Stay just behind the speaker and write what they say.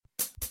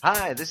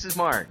Hi, this is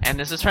Mark. And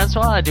this is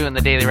Francois doing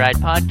the Daily Ride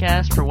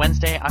podcast for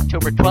Wednesday,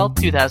 October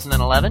 12th,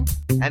 2011.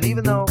 And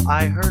even though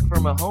I heard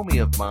from a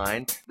homie of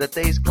mine that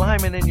they's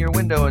climbing in your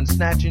window and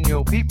snatching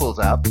your peoples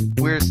up,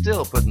 we're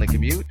still putting the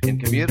commute in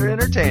commuter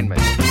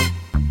entertainment.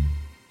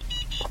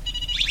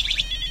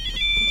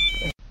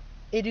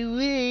 And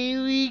away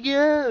we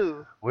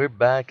go. We're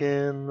back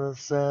in the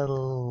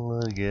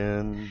saddle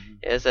again.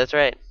 Yes, that's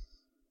right.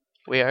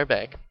 We are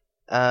back.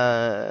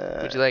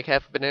 Would you like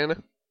half a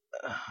banana?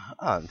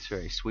 Oh, it's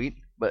very sweet,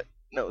 but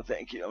no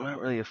thank you. I'm not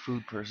really a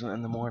food person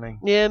in the morning.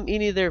 Yeah, me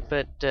neither,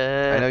 but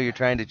I know you're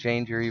trying to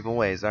change your evil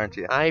ways, aren't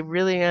you? I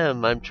really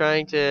am. I'm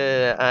trying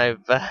to...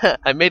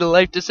 I made a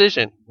life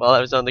decision while I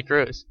was on the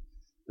cruise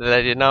that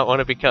I did not want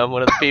to become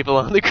one of the people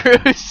on the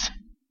cruise.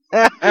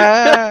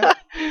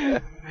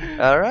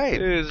 All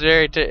right. It was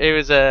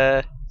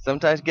very...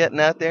 Sometimes getting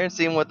out there and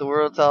seeing what the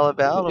world's all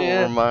about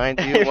will remind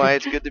you why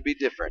it's good to be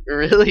different. It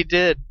really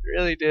did.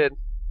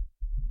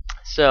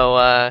 So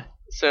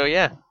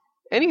yeah.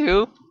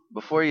 Anywho.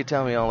 Before you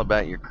tell me all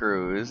about your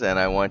cruise, and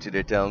I want you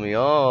to tell me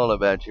all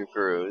about your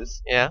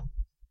cruise. Yeah.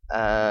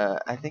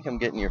 I think I'm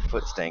getting your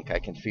foot stink. I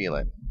can feel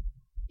it.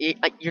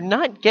 You're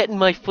not getting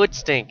my foot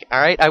stink,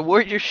 alright? I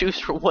wore your shoes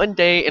for one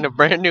day in a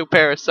brand new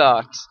pair of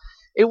socks.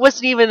 It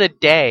wasn't even a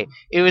day.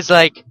 It was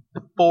like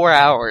 4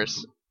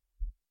 hours.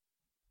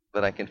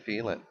 But I can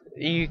feel it.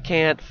 You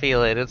can't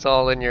feel it. It's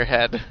all in your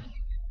head.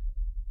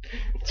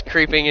 It's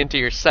creeping into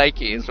your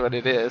psyche is what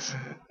it is.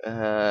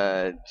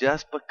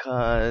 Just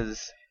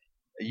because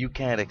you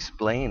can't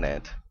explain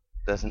it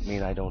doesn't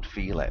mean I don't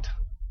feel it.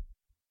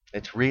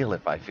 It's real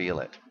if I feel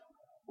it.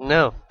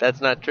 No,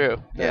 that's not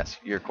true. Yes,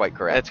 you're quite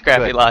correct. That's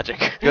crappy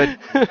logic. Good.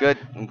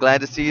 I'm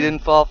glad to see you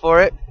didn't fall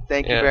for it.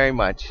 Thank you very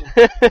much.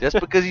 Just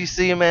because you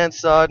see a man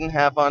sawed in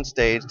half on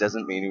stage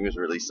doesn't mean he was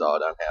really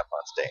sawed on half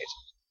on stage.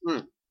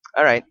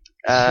 All right.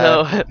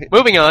 So,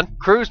 moving on.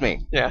 Cruise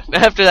me. Yeah,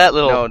 after that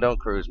little... No, don't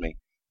cruise me.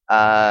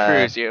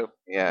 Cruise you.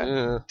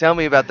 Yeah. Tell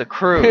me about the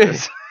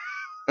cruise.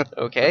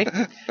 Okay.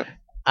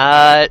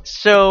 Well,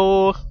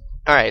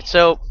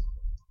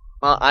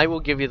 I will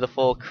give you the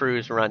full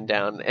cruise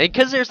rundown.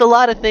 Because there's a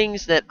lot of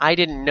things that I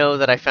didn't know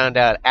that I found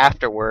out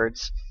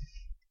afterwards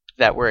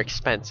that were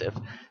expensive.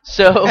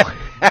 So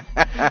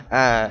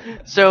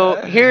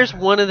here's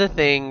one of the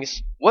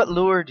things. What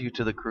lured you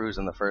to the cruise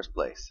in the first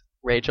place?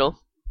 Rachel.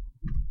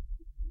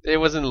 It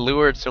wasn't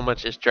lured so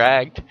much as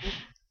dragged.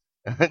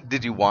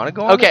 Did you want to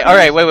go on Okay,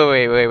 alright,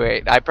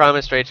 wait. I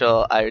promised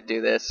Rachel I would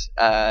do this.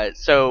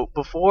 So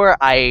before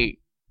I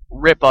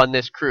rip on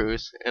this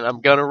cruise, and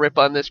I'm gonna rip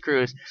on this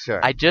cruise,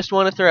 sure. I just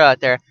want to throw out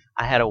there,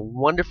 I had a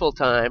wonderful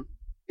time.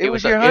 It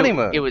was your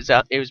honeymoon. It was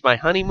my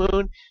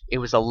honeymoon. It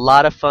was a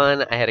lot of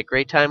fun. I had a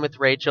great time with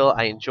Rachel.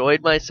 I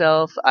enjoyed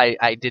myself.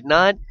 I did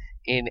not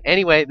in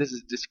any way, this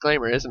is a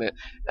disclaimer, isn't it?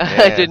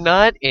 Yes. I did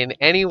not in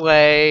any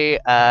way,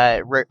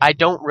 I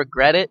don't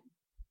regret it,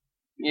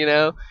 you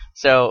know?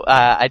 So,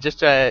 I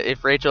just,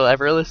 if Rachel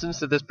ever listens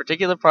to this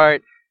particular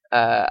part,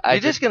 You're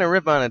just going to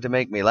rip on it to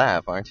make me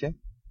laugh, aren't you?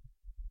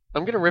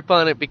 I'm going to rip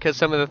on it because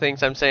some of the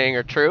things I'm saying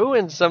are true,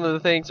 and some of the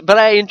things, but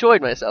I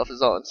enjoyed myself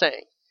is all I'm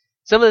saying.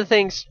 Some of the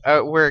things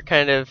were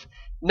kind of,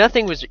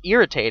 nothing was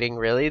irritating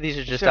really, these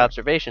are just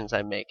observations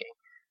I'm making.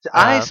 So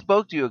I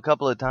spoke to you a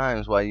couple of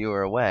times while you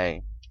were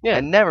away. Yeah.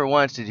 And never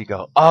once did you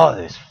go, oh,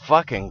 this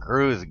fucking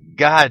cruise,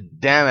 god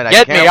damn it,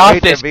 Get me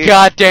off this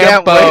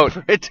goddamn boat.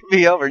 Wait for it to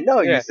be over.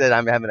 No, you said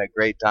I'm having a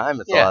great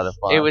time, it's a lot of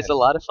fun. It was a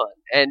lot of fun.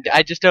 And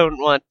I just don't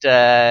want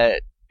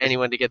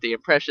anyone to get the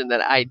impression that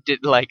I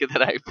did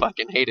that I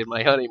fucking hated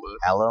my honeymoon.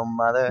 Hello,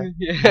 mother.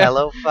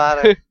 Hello,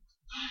 father.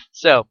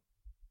 So,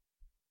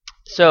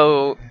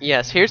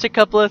 yes, here's a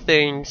couple of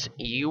things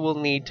you will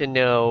need to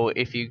know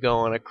if you go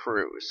on a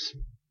cruise.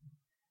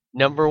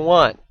 Number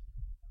one.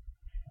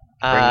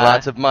 Bring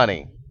lots of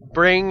money.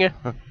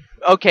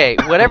 Okay,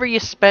 whatever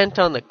you spent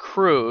on the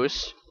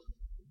cruise,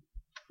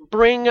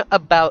 bring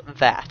about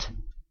that.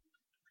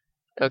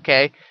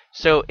 Okay?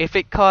 So if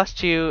it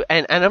costs you,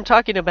 and I'm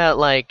talking about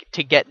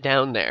to get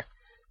down there.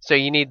 So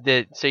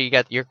you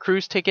got your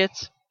cruise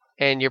tickets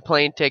and your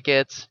plane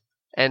tickets,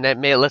 and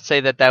let's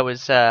say that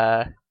was,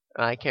 I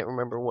can't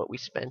remember what we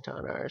spent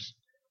on ours.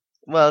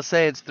 Well,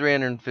 say it's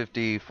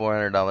 $350,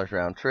 $400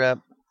 round trip.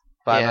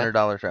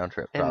 $500 round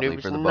trip, probably, and it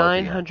was for the both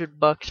of you.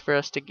 $900 for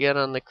us to get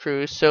on the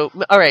cruise. So,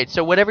 all right.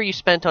 So whatever you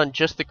spent on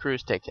just the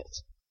cruise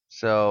tickets.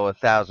 So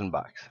 $1,000.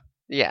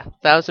 Yeah,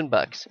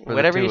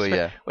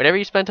 $1,000. Whatever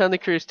you spent on the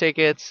cruise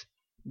tickets,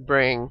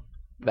 bring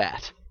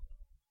that.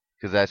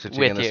 Because that's what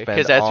you're going to spend.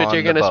 Because that's what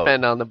you're going to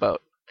spend on the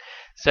boat.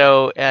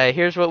 So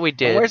here's what we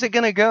did. Well, where's it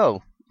going to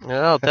go?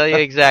 Well, I'll tell you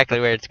exactly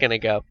where it's going to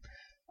go.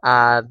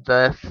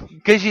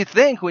 Because you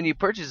think when you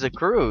purchase a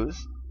cruise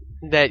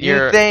that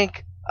you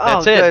think.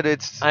 Oh, that's it. Good.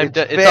 It's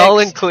all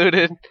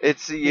included.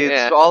 It's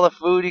all the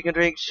food you can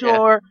drink.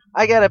 Sure,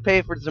 I gotta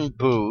pay for some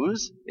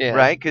booze,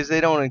 right? Because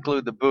they don't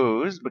include the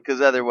booze, because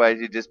otherwise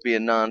you'd just be a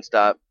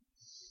nonstop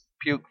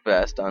puke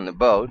fest on the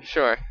boat.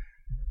 Sure.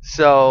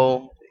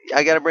 So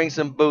I got to bring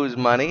some booze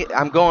money.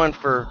 I'm going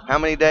for how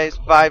many days?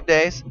 5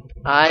 days?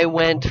 I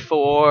went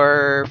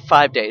for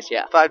 5 days.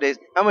 Yeah. 5 days.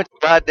 How much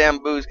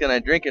goddamn booze can I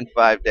drink in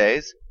 5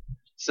 days?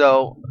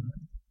 So,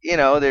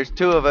 there's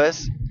two of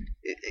us.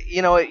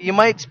 You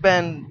might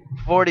spend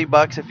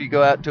 $40 if you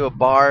go out to a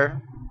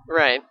bar.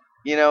 Right.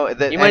 You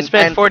might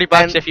spend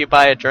 $40 if you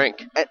buy a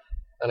drink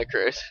on a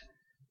cruise.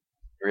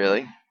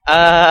 Really?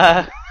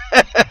 Well,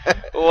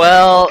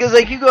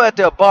 because you go out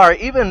to a bar,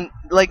 even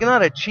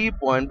not a cheap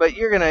one, but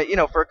you're gonna,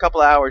 for a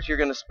couple of hours, you're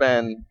gonna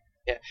spend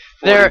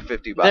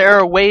 $40-$50. There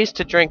are ways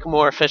to drink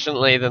more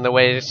efficiently than the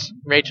ways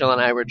Rachel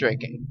and I were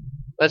drinking.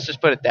 Let's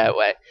just put it that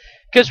way.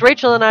 Because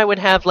Rachel and I would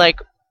have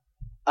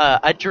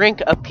a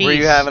drink apiece. Were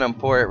you having them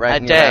pour it right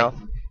in your mouth?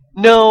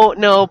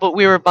 No, but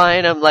we were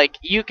buying them.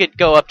 You could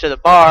go up to the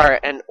bar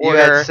and order.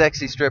 You had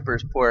sexy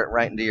strippers pour it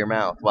right into your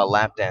mouth while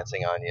lap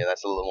dancing on you.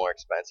 That's a little more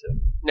expensive.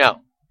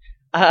 No.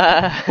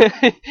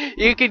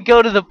 You could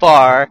go to the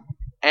bar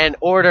and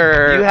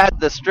order. You had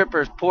the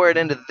strippers pour it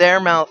into their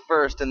mouth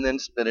first and then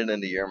spit it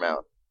into your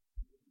mouth.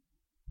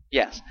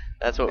 Yes,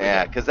 that's what we did.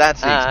 Yeah, because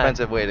that's the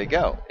expensive way to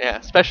go. Yeah,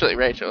 especially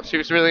Rachel. She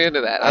was really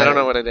into that. I don't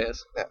know what it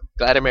is. Yeah.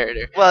 Glad I married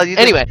her. Well, you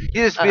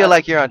just feel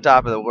like you're on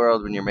top of the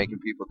world when you're making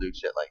people do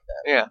shit like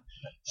that. Yeah.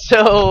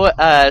 So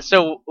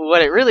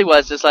what it really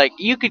was is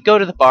you could go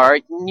to the bar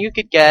and you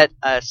could get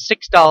a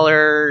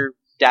 $6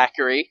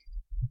 daiquiri.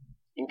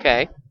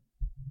 Okay.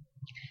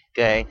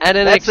 Okay. And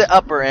that's the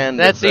upper end.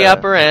 That's the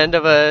upper end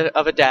of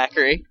a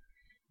daiquiri.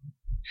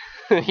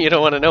 You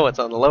don't want to know what's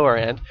on the lower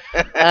end.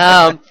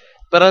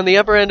 But on the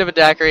upper end of a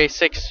daiquiri,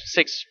 $6.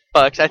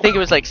 I think it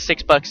was $6,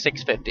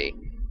 $6.50.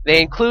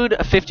 They include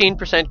a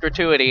 15%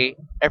 gratuity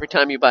every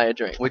time you buy a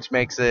drink, which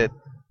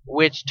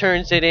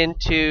turns it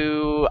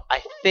into,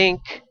 I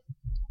think,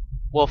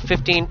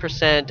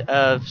 15%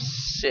 of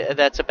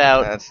that's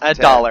about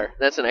 $1.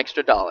 That's an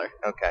extra $1.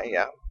 Okay,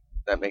 yeah,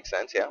 that makes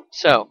sense. Yeah.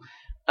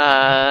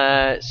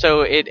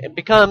 So it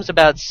becomes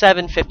about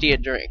 $7.50 a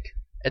drink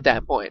at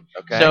that point.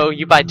 Okay. So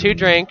you buy 2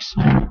 drinks,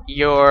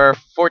 you're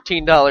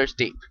 $14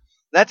 deep.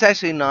 That's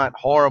actually not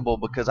horrible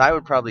because I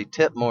would probably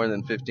tip more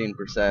than 15%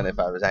 if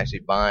I was actually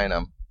buying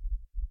them.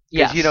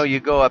 Because you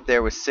go up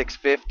there with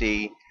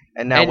 $6.50,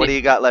 and now what do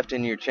you got left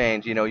in your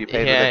change? You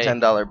paid with a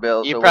 $10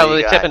 bill. You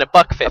probably tipping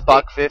 $1.50.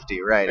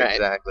 $1.50, right?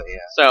 Exactly. Yeah.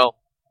 So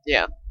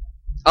yeah.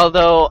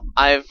 Although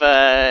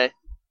I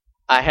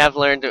have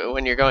learned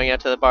when you're going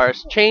out to the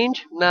bars,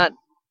 change not.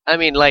 I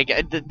mean,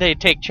 they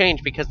take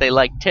change because they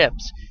like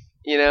tips,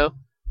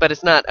 but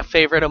it's not a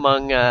favorite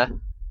among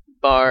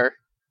bar.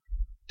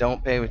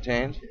 Don't pay with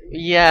change?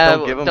 Yeah.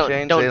 Don't give them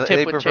change? Don't tip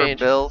they with prefer change.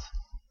 Bills?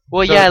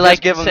 Well, so yeah,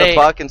 just give them the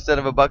 $1 instead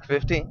of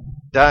 $1.50?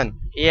 Done.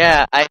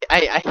 Yeah, I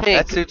think...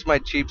 That suits my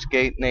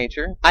cheapskate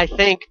nature. I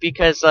think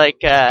because,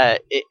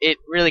 it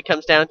really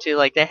comes down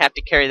to, they have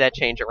to carry that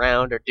change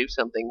around or do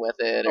something with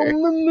it. Or...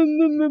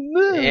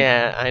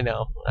 Yeah, I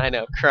know.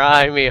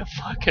 Cry me a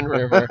fucking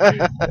river.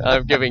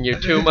 I'm giving you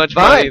too much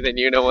money than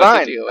you know what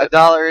to do with.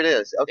 $1 it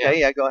is. Okay,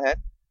 yeah, go ahead.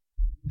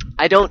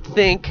 I don't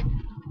think...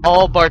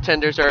 all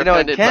bartenders are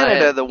offended by it. In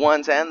Canada, the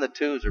 1s and the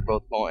 2s are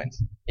both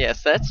coins.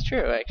 Yes, that's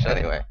true, actually.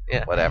 Anyway,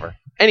 whatever.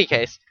 Any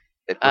case.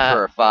 They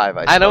prefer a 5,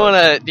 I suppose. I don't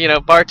want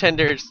to,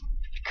 bartenders,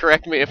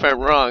 correct me if I'm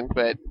wrong,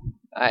 but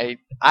I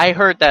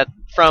heard that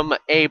from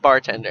a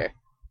bartender.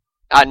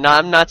 I'm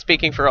not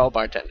speaking for all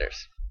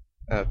bartenders.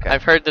 Okay.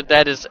 I've heard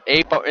that is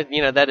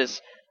that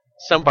is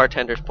some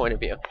bartender's point of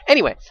view.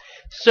 Anyway,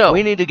 so...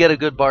 we need to get a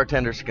good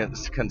bartender's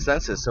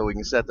consensus so we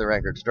can set the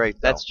record straight,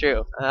 though. That's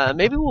true.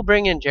 Maybe we'll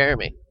bring in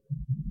Jeremy.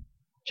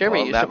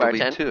 Jeremy used to bartend.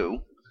 That'll be 2.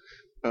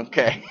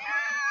 Okay.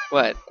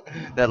 What?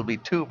 That'll be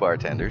 2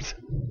 bartenders.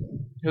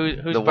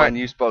 Who's the one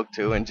you spoke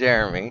to and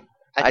Jeremy.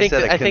 I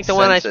think the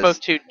one I spoke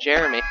to,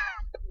 Jeremy.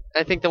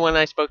 I think the one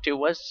I spoke to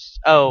was...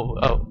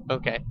 Oh,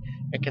 okay.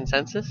 A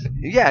consensus?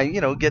 Yeah,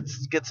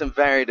 get some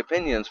varied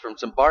opinions from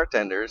some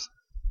bartenders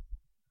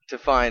to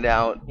find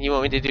out... You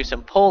want me to do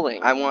some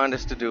polling? I want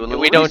us to do a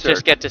little research. Don't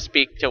just get to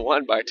speak to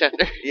one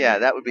bartender. Yeah,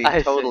 that would be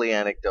totally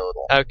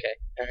anecdotal. Okay,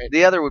 all right.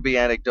 The other would be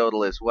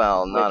anecdotal as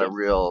well, not a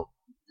real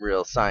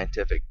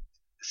scientific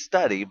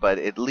study, but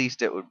at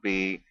least it would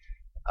be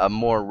a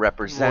more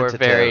representative...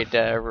 more varied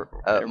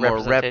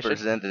more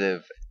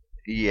representative,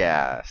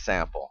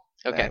 sample.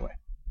 Okay. Anyway.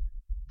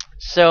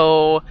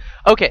 So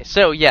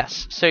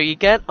yes. So you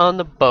get on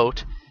the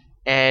boat,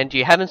 and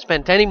you haven't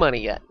spent any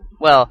money yet.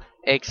 Well,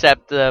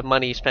 except the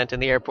money you spent in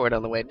the airport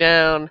on the way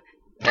down,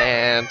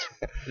 and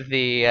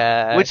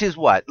the... Which is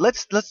what?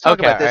 Let's talk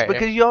about this,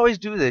 because you always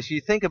do this. You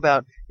think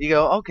about... You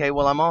go, okay,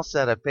 well, I'm all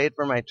set. I paid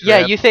for my trip.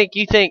 Yeah, you think,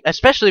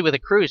 especially with a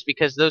cruise,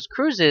 because those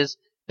cruises,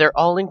 they're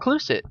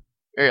all-inclusive.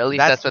 Or at least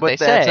that's what they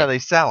say. That's how they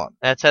sell them.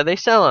 That's how they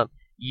sell them.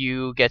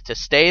 You get to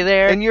stay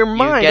there. In your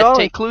mind,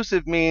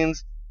 all-inclusive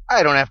means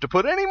I don't have to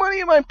put any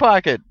money in my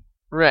pocket.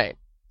 Right.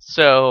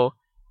 So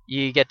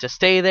you get to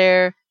stay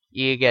there.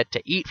 You get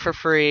to eat for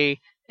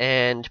free,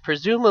 and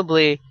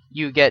presumably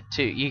you get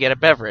a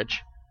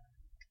beverage.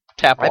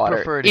 Tap water. I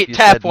prefer it if you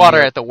tap said water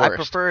meal. at the worst. I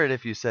prefer it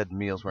if you said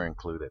meals were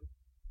included.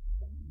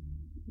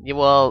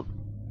 Well,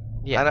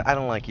 yeah. I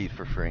don't like eat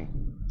for free.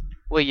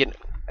 Well,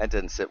 that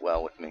didn't sit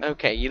well with me.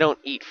 Okay, you don't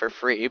eat for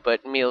free,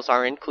 but meals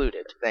are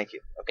included. Thank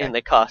you. Okay. In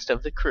the cost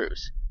of the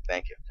cruise.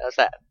 Thank you. How's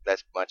that?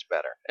 That's much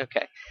better.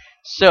 Okay.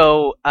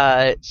 So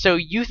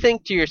you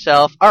think to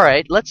yourself, all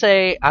right, let's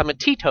say I'm a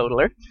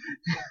teetotaler.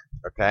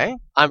 Okay.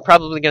 I'm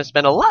probably going to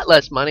spend a lot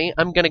less money.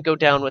 I'm going to go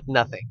down with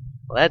nothing.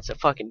 Well, that's a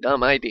fucking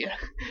dumb idea.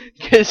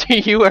 Because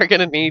you are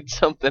going to need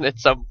something at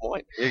some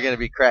point. You're going to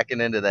be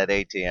cracking into that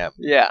ATM.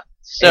 Yeah.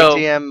 So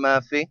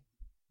ATM fee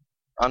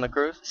on the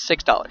cruise?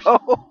 $6.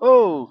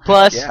 Oh.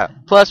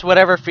 Plus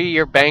whatever fee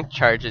your bank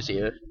charges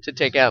you to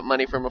take out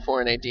money from a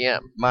foreign ATM.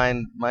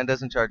 Mine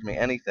doesn't charge me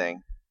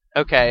anything.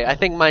 Okay, I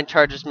think mine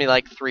charges me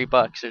like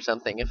 $3 or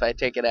something if I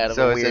take it out of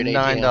a weird ATM.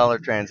 So it's a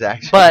 $9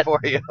 transaction for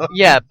you.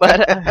 Yeah, but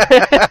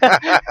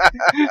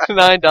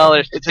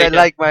 $9. It's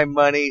like my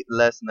money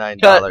less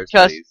 $9.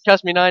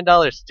 Cost me $9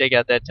 to take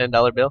out that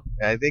 $10 bill.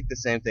 I think the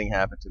same thing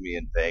happened to me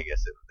in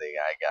Vegas.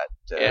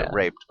 I got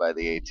raped by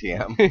the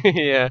ATM.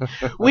 Yeah,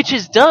 which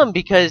is dumb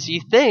because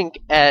you think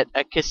at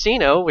a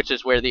casino, which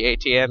is where the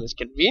ATM is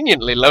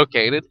conveniently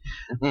located,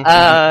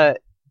 that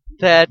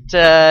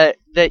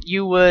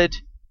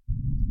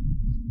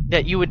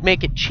you would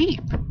make it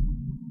cheap.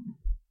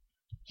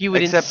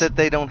 Except that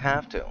they don't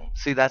have to.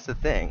 See, that's the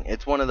thing.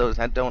 It's one of those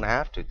I don't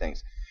have to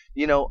things.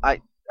 We go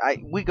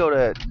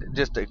to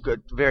just a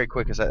very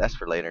quick aside. That's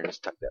for later.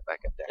 Just tuck that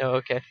back up there. Oh,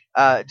 okay.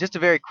 Just a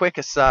very quick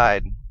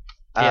aside.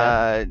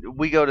 Yeah.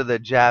 We go to the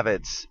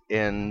Javits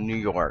in New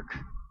York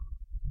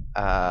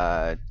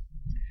for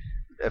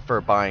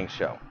a buying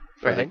show,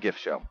 for a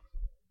gift show,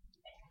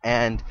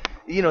 and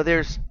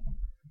there's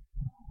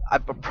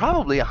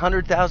probably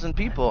 100,000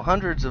 people,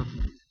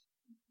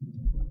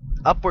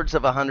 upwards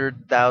of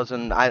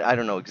 100,000. I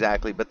don't know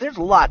exactly, but there's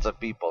lots of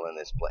people in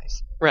this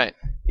place. Right.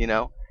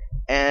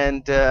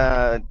 And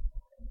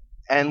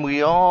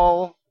we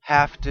all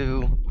have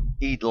to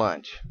eat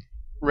lunch.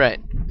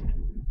 Right.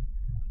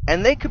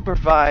 And they could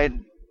provide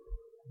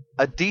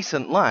a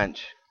decent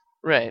lunch.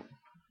 Right.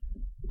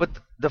 But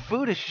the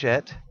food is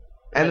shit,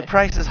 and the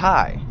price is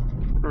high.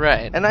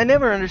 Right. And I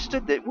never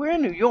understood that. We're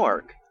in New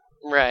York.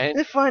 Right.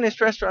 The finest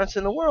restaurants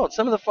in the world.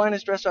 Some of the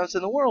finest restaurants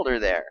in the world are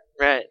there.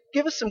 Right.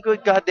 Give us some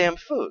good goddamn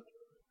food.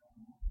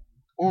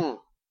 Mm.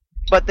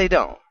 But they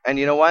don't. And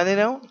you know why they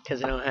don't?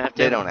 Because they don't have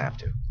to. They don't have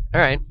to.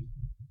 All right.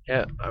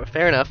 Yeah,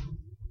 fair enough.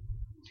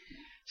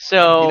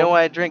 So you know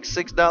why I drink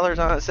 $6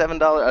 on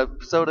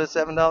 $7 soda,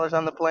 $7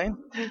 on the plane?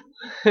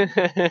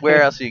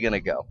 Where else are you gonna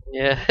go?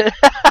 Yeah.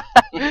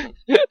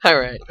 All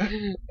right.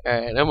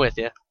 I'm with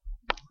you.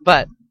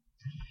 But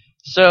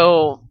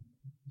so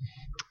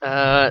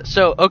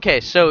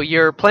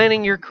you're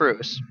planning your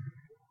cruise.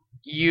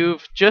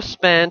 You've just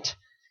spent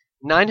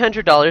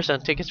 $900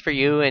 on tickets for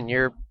you and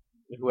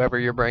whoever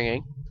you're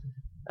bringing,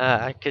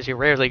 because you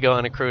rarely go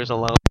on a cruise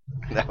alone.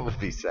 That would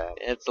be sad.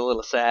 It's a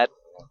little sad.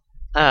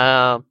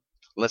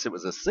 Unless it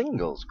was a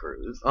singles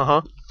cruise.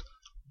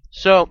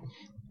 So,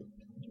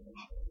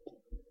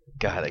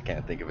 God, I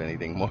can't think of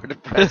anything more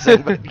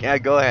depressing. But yeah,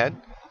 go ahead.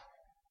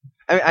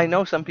 I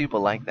know some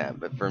people like that,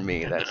 but for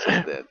me,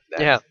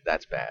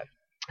 that's bad.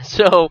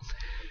 So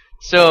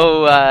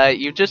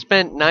you just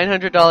spent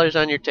 $900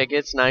 on your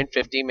tickets,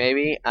 $950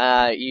 maybe.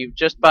 You've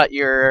just bought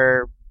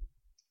your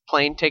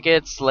plane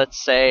tickets.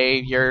 Let's say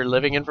you're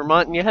living in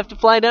Vermont and you have to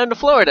fly down to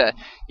Florida.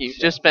 You've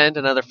just spent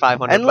another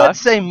 $500. And let's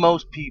say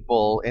most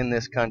people in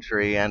this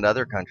country and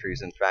other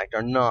countries, in fact,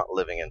 are not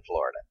living in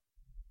Florida.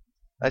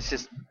 Let's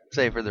just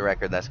say for the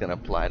record that's going to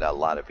apply to a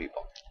lot of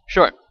people.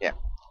 Sure. Yeah.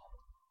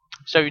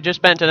 So you just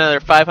spent another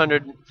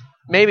 $500,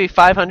 maybe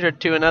 $500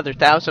 to another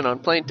 $1,000 on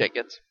plane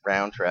tickets.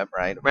 Round trip,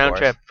 right? Round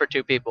trip for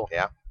two people.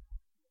 Yeah.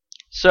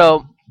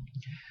 So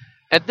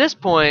at this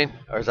point,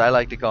 or as I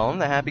like to call them,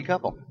 the happy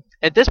couple.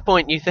 At this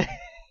point, you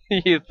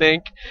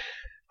think,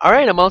 all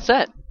right, I'm all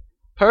set,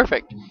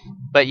 perfect.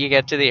 But you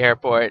get to the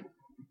airport.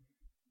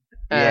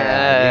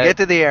 Yeah, you get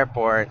to the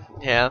airport.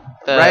 Yeah.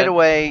 Right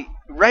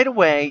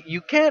away,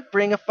 you can't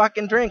bring a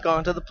fucking drink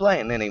onto the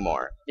plane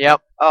anymore.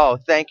 Yep. Oh,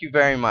 thank you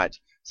very much.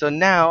 So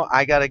now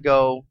I gotta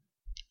go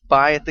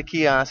buy at the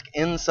kiosk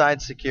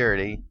inside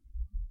security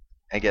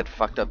and get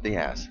fucked up the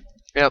ass.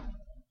 Yep.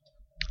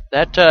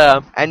 That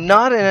and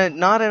not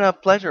in a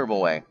pleasurable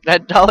way.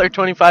 That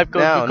 $1.25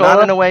 Coca-Cola. No,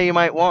 not in a way you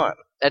might want.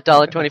 That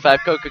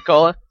 $1.25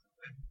 Coca-Cola,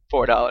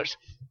 $4.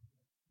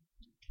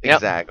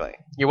 Exactly. Yep.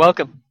 You're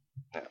welcome.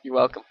 Yeah. You're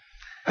welcome.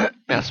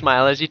 Now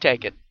smile as you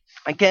take it.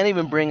 I can't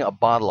even bring a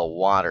bottle of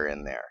water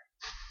in there.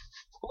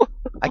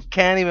 I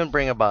can't even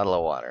bring a bottle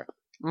of water.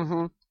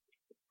 Mm-hmm.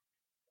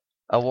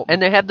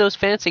 And they have those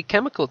fancy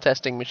chemical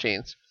testing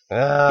machines.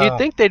 You'd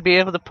think they'd be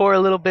able to pour a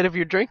little bit of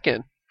your drink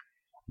in.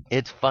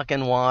 It's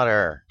fucking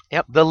water.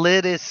 Yep. The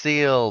lid is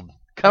sealed.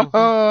 Come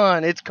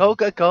on. It's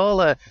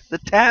Coca-Cola. The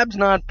tab's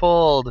not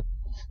pulled.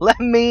 Let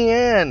me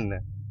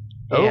in.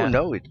 Yeah. Oh,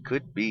 no, it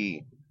could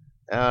be.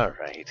 All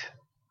right.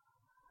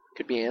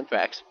 Could be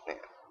anthrax. Yeah.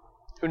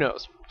 Who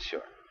knows?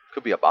 Sure.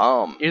 Could be a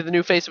bomb. You're the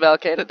new face of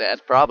Al-Qaeda,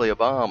 Dad. Probably a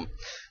bomb.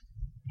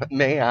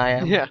 May I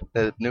am yeah.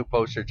 the new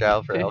poster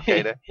child for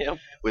Al-Qaeda. Yep.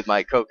 With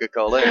my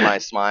Coca-Cola and my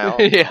smile.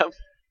 Yeah.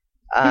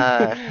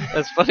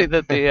 That's funny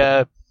that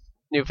the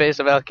new face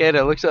of Al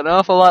Qaeda looks an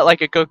awful lot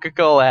like a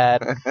Coca-Cola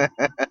ad.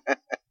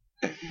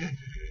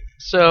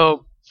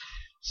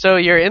 So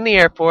you're in the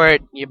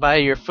airport. You buy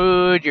your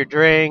food, your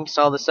drinks.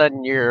 All of a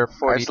sudden, you're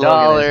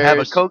 $40. Have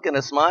a Coke and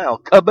a smile.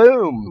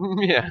 Kaboom!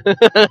 Yeah.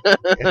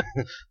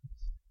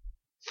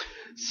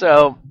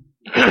 So,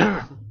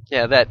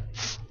 yeah, that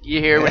you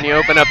hear when you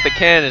open up the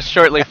can is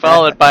shortly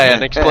followed by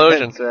an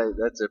explosion. That's right.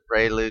 That's a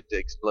prelude to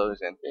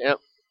explosion. Yep.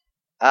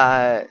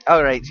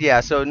 All right.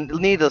 Yeah. So,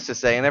 needless to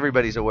say, and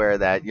everybody's aware of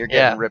that, you're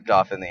getting ripped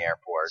off in the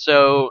airport.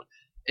 So,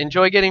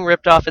 enjoy getting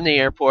ripped off in the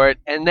airport,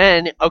 and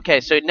then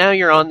so now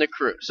you're on the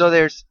cruise. So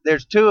there's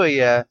two of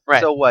you.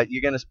 Right. So what?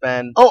 You're gonna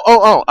spend?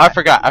 Oh! I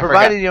forgot.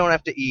 Provided you don't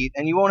have to eat,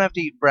 and you won't have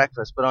to eat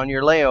breakfast, but on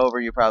your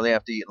layover you probably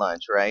have to eat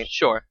lunch, right?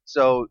 Sure.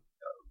 So,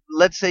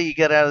 let's say you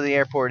get out of the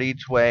airport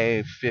each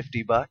way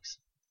 $50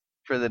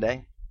 for the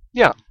day.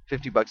 Yeah.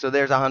 $50. So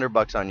there's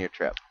 $100 on your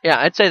trip. Yeah,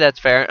 I'd say that's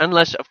fair.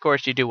 Unless, of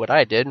course, you do what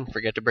I did and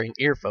forget to bring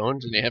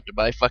earphones, and you have to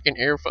buy fucking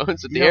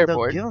earphones at the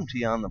airport. They'll give them to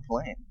you on the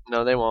plane.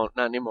 No, they won't.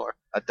 Not anymore.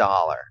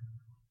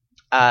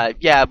 $1.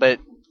 Yeah, but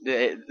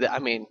I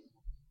mean,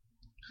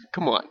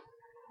 come on.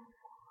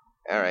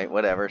 All right,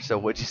 whatever. So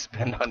what'd you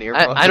spend on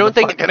earphones? I don't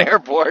think an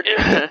airport.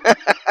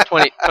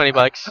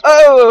 $20.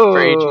 Oh,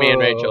 for each me and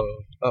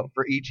Rachel. Oh,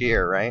 for each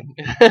ear, right?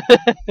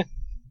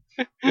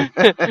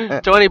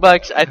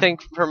 $20, I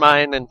think, for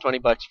mine, and $20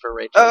 for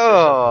Rachel.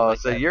 Oh,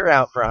 so you're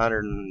out for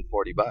 $140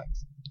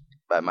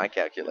 by my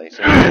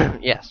calculation.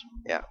 Yes.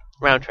 Yeah.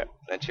 Round trip.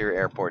 That's your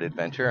airport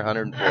adventure,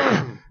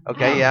 140.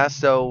 Okay, yeah.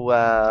 So.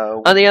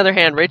 On the other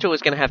hand, Rachel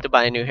was going to have to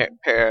buy a new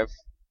pair of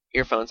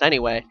earphones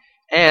anyway,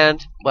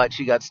 but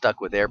she got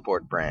stuck with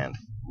airport brand.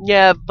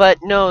 Yeah, but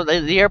no,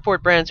 the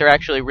airport brands are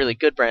actually really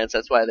good brands.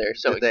 That's why they're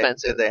so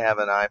expensive. Did they have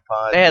an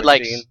iPod? They had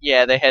machine?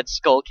 they had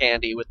Skull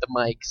Candy with the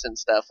mics and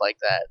stuff like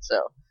that.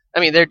 So, I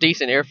mean, they're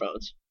decent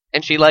earphones,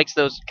 and she likes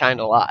those kind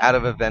a lot. Out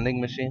of a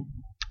vending machine?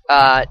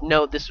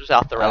 No, this was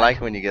off the rack. I like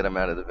when you get them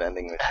out of the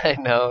vending machine.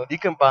 I know. You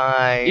can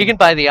buy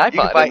the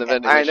iPod in the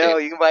vending machine. I know.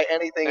 You can buy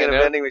anything in a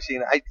vending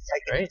machine. I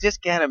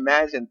just can't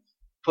imagine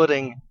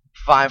putting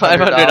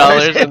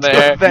 $500 in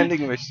there. A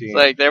vending machine. It's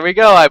like, there we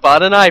go. I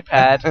bought an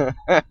iPad.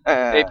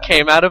 It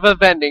came out of a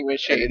vending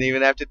machine. I didn't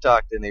even have to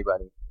talk to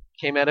anybody.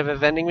 Came out of a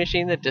vending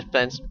machine that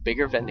dispensed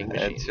bigger vending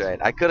machines. That's right.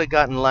 I could have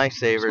gotten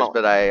Lifesavers,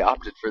 but I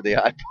opted for the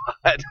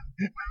iPod.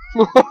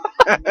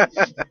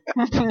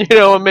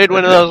 Made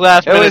one of those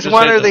last minute decisions. It was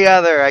one or the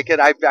other.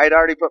 I'd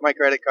already put my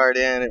credit card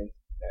in. And,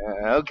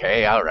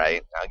 okay, all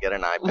right. I'll get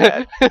an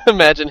iPad.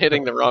 Imagine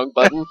hitting the wrong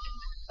button.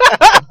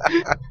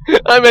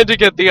 I meant to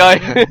get the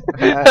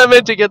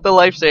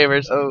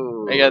Lifesavers.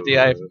 Oh, I got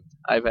the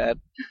iPad.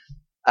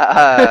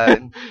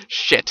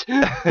 Shit.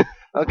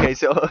 Okay,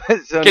 so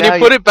can you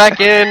put it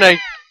back in? I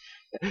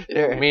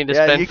didn't mean to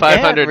spend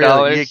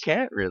 $500. You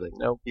can't really.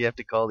 Nope. You have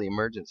to call the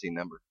emergency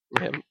number.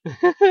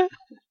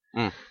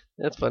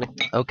 That's funny.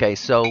 Okay,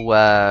 so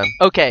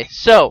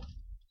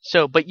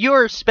but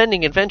your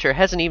spending adventure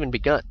hasn't even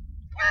begun.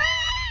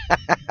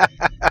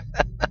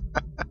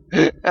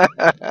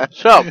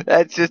 So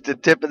that's just the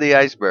tip of the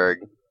iceberg.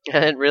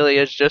 And it really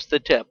is just the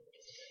tip.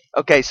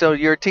 Okay, so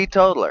you're a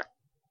teetotaler.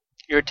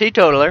 You're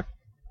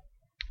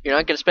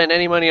not going to spend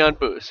any money on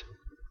booze.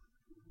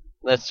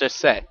 Let's just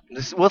say.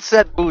 We'll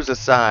set booze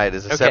aside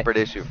as a separate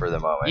issue for the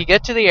moment. You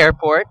get to the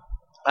airport.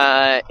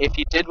 If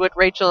you did what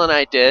Rachel and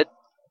I did,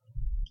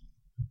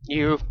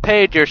 you've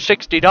paid your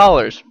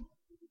 $60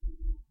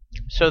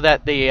 so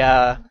that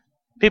the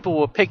people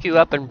will pick you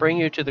up and bring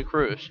you to the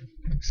cruise.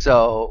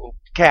 So,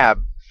 cab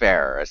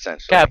fare,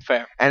 essentially. Cab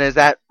fare. And is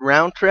that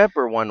round trip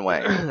or one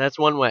way? That's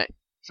one way.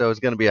 So it's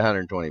going to be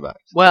 $120.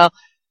 Well,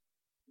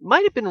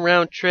 might have been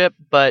round trip,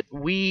 but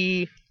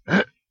we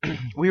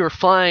were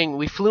flying.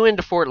 We flew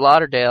into Fort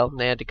Lauderdale, and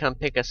they had to come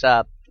pick us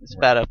up. It's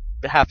about a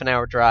half an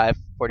hour drive,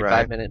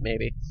 45 minute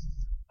maybe.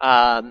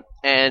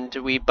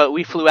 But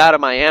we flew out of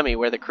Miami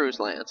where the cruise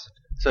lands.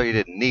 So you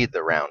didn't need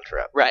the round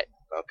trip. Right.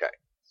 Okay.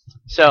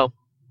 So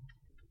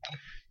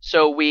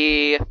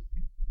we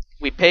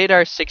paid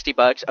our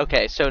 $60.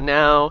 Okay, so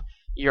now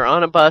you're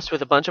on a bus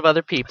with a bunch of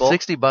other people.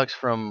 $60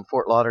 from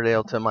Fort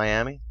Lauderdale to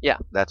Miami? Yeah.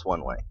 That's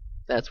one way.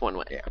 That's one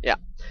way. Yeah.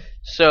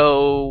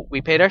 So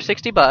we paid our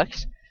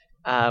 $60.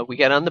 We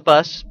get on the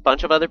bus,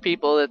 bunch of other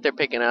people that they're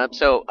picking up.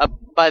 So,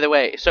 by the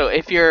way, so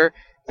if you're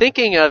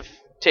thinking of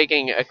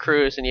taking a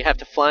cruise and you have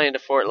to fly into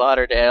Fort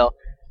Lauderdale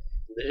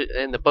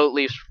and the boat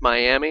leaves from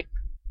Miami,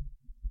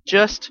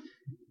 just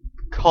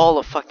call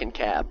a fucking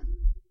cab.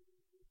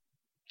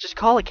 Just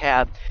call a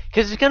cab,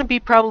 because it's going to be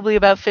probably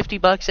about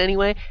 $50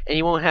 anyway, and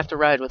you won't have to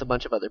ride with a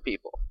bunch of other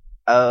people.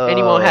 And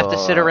you won't have to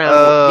sit around.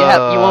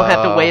 You won't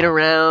have to wait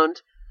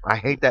around. I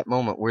hate that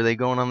moment. Were they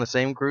going on the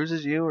same cruise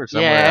as you or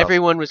somewhere else? Yeah,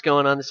 everyone was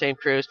going on the same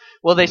cruise.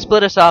 Well, they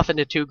split us off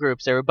into two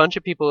groups. There were a bunch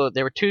of people.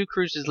 There were two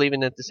cruises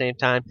leaving at the same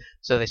time,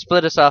 so they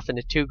split us off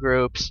into two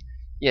groups.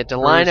 You had to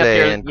line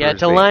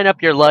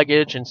up your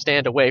luggage and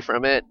stand away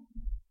from it,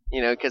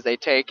 because they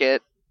take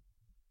it.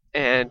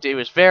 And it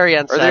was very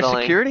unsettling. Are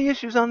there security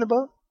issues on the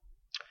boat?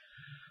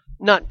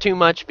 Not too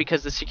much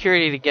because the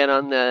security to get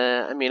on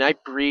the. I mean, I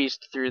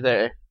breezed through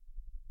their,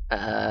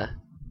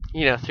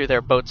 through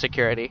their boat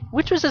security,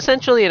 which was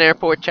essentially an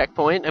airport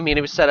checkpoint. I mean,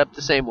 it was set up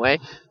the same way.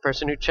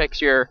 Person who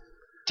checks your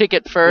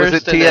ticket first.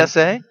 Was it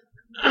TSA?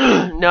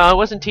 No, it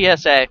wasn't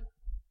TSA.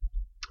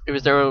 It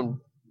was their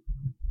own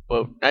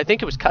boat. I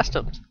think it was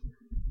customs.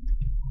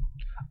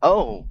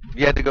 Oh,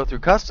 you had to go through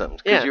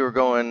customs because you were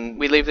going.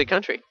 We leave the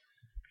country.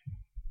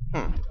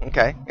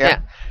 Okay.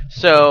 Yeah.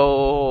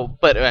 So,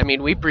 but I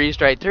mean, we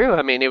breezed right through.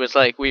 I mean, it was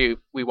like we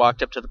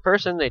walked up to the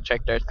person, they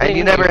checked our thing. And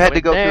you never had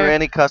to go through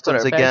any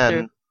customs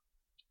again.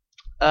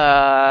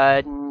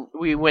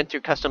 We went through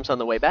customs on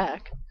the way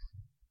back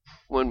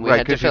when we right,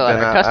 had to fill out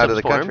our customs out of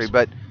the forms. country,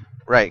 but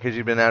right, because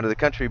you've been out of the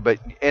country. But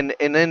in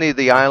any of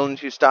the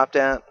islands you stopped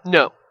at,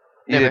 no,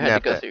 you never didn't had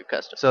have to go through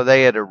customs. So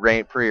they had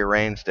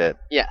prearranged it.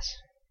 Yes.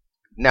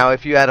 Now,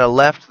 if you had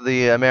left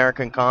the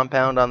American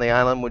compound on the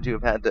island, would you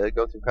have had to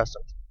go through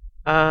customs?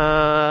 Maybe.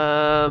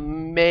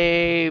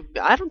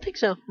 I don't think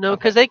so. No,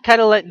 because they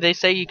kind of they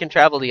say you can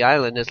travel the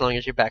island as long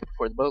as you're back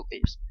before the boat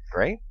leaves.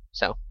 Great.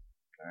 So. All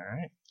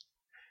right.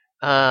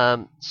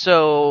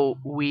 So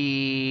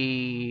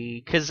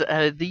because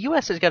the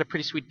U.S. has got a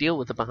pretty sweet deal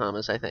with the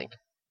Bahamas, I think.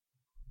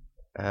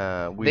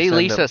 They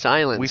lease us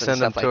islands. We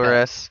send them stuff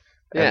tourists,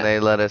 like that. and they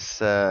let us.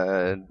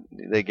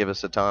 They give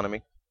us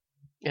autonomy.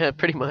 Yeah,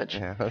 pretty much.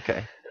 Yeah.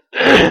 Okay.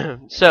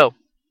 So.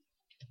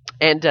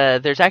 And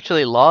there's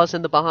actually laws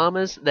in the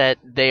Bahamas that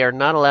they are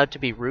not allowed to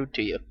be rude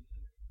to you.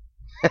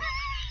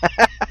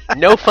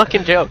 No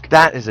fucking joke.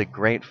 That is a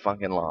great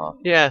fucking law.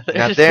 Yeah.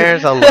 Now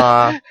there's a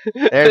law.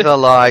 There's a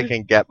law I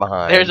can get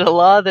behind. There's a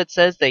law that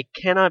says they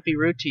cannot be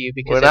rude to you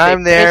because when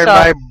I'm there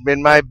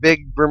in my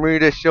big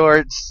Bermuda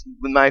shorts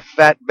with my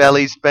fat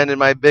belly spending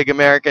my big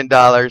American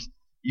dollars,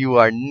 you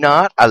are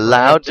not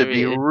allowed to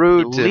be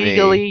rude to me.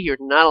 Legally, you're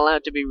not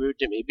allowed to be rude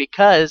to me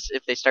because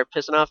if they start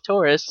pissing off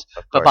tourists,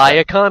 bye-bye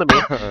economy.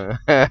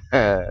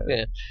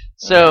 Yeah.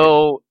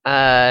 So,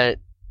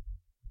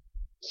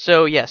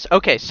 yes.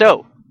 Okay,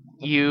 so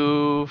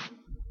you're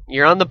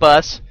on the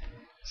bus,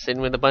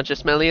 sitting with a bunch of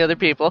smelly other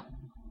people.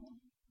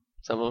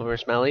 Some of them are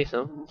smelly,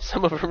 some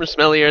of them are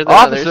smellier than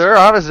others.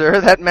 Officer,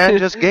 that man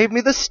just gave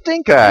me the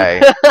stink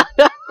eye.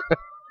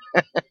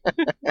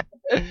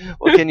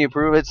 Well, can you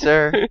prove it,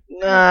 sir?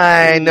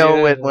 I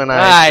know it when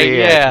I see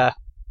it. Yeah.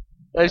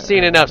 I've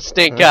seen enough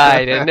stink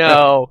eye to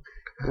know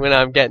when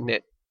I'm getting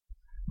it.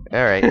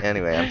 All right.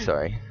 Anyway, I'm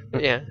sorry.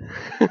 Yeah.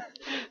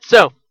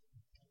 So,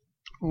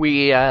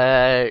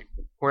 we're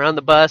on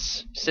the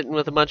bus, sitting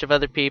with a bunch of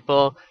other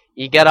people.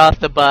 You get off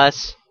the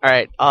bus. All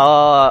right.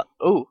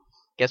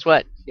 Guess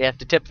what? You have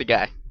to tip the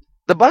guy.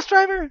 The bus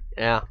driver?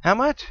 Yeah. How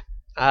much?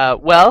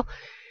 Well,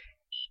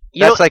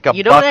 that's like a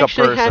buck a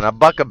person, a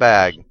buck a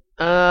bag.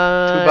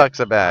 $2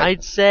 a bag.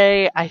 I'd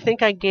say I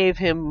think I gave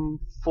him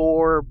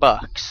 $4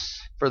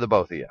 for the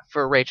both of you.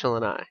 For Rachel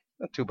and I.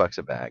 $2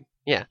 a bag.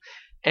 Yeah,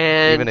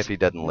 and even if he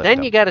doesn't lift then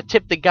them. you got to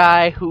tip the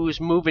guy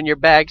who's moving your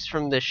bags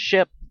from the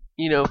ship.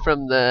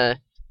 From the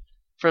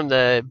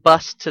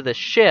bus to the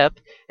ship,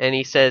 and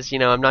he says,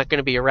 I'm not going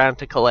to be around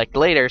to collect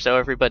later, so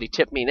everybody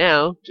tip me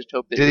now. Just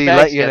hope that Did your he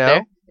bags let you get know?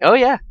 there.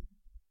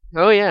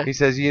 Oh yeah. He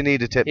says you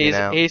need to tip me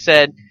now. He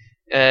said.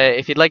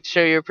 If you'd like to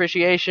show your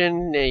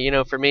appreciation,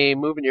 for me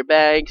moving your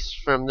bags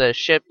from the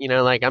ship,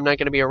 like I'm not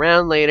going to be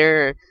around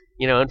later,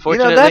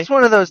 unfortunately. That's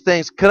one of those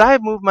things. Could I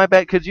have moved my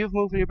bag? Could you have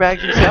moved your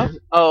bags yourself?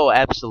 Oh,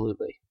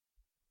 absolutely.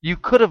 You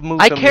could have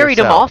moved them yourself. I carried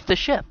them off the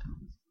ship.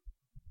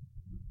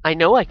 I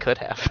know I could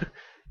have,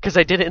 because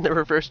I did it in the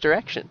reverse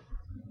direction.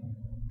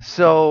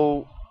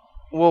 So,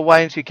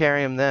 why didn't you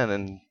carry them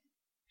then?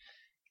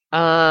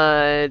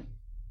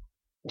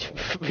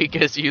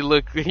 Because you're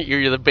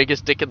the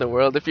biggest dick in the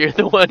world if you're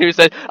the one who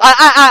said,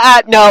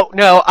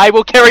 no, I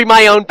will carry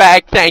my own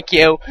bag, thank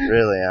you.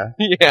 Really, huh?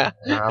 Yeah.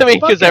 I mean,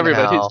 because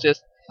everybody's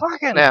just...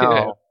 Fucking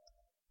hell.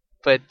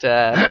 But,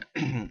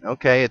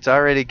 okay, it's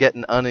already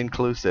getting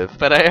uninclusive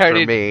but I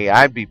already, for me.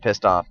 I'd be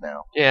pissed off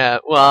now. Yeah,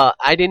 well,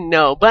 I didn't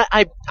know, but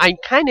I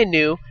kind of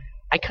knew.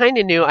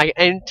 I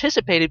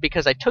anticipated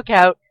because I took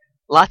out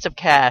lots of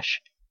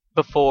cash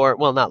before,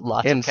 well, not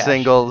lots of cash. In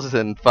singles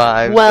and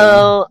fives.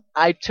 Well,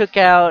 I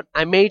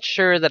made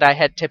sure that I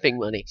had tipping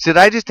money. Should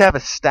I just have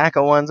a stack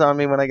of ones on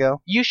me when I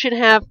go? You should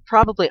have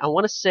probably, I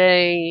want to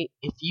say,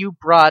 if you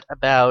brought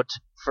about,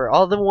 for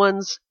all the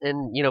ones,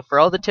 and, for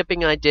all the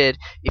tipping I did,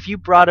 if you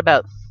brought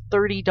about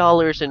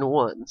 $30 in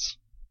ones,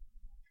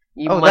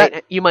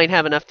 you might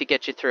have enough to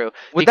get you through.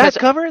 Would that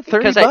cover it?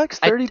 $30?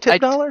 30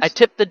 tip dollars? I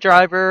tipped the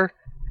driver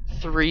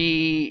 4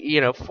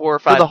 or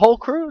 5. For the whole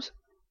cruise?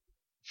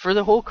 For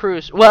the whole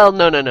cruise. Well,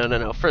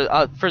 no.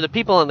 For the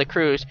people on the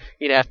cruise,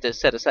 you'd have to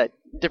set aside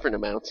different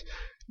amounts.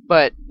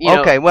 But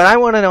okay, well, I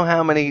want to know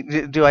how many.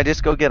 Do I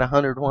just go get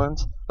 100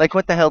 ones? Like,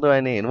 what the hell do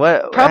I need?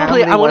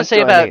 Probably, I want to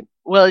say about.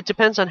 Well, it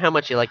depends on how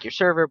much you like your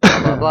server.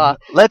 Blah blah blah.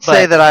 Let's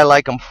say that I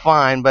like them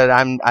fine, but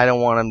I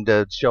don't want them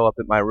to show up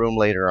at my room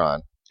later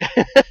on.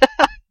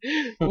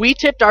 We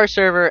tipped our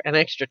server an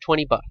extra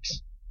 $20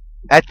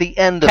 at the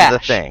end cash. Of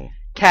the thing.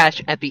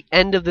 cash at the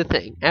end of the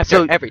thing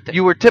after everything.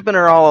 You were tipping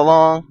her all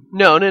along?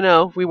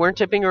 No. We weren't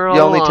tipping her all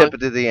along. You only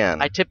tipped at the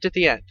end. I tipped at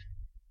the end.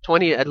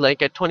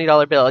 Like a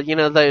 $20 bill. You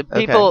know,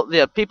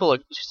 the people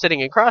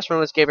sitting across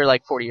from us gave her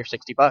like $40 or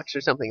 $60 or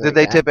something. Did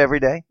they tip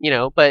every day? You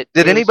know, but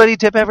did anybody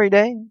tip every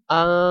day?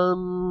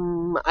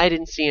 I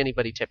didn't see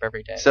anybody tip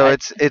every day. So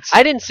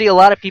I didn't see a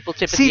lot of people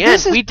tip at the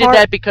end. We did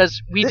that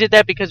because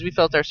we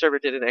felt our server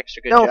did an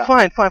extra good job. No,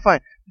 fine.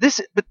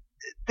 This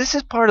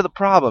is part of the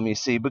problem, you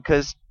see,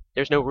 because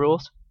there's no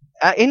rules.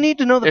 I need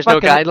to know the There's no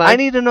guidelines. I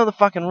need to know the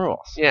fucking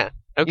rules. Yeah.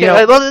 Okay.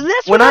 Well,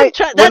 that's what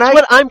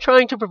I'm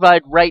trying to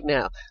provide right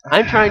now.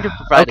 I'm trying to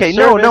provide. Okay.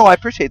 No. I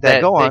appreciate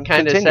that. Go on. That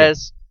kind of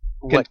says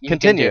what you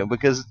continue can do.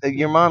 Because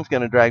your mom's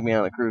going to drag me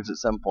on a cruise at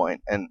some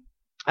point, and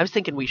I was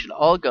thinking we should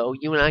all go.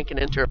 You and I can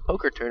enter a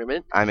poker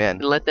tournament. I'm in.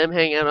 And let them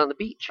hang out on the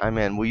beach. I'm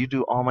in. Will you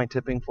do all my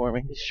tipping for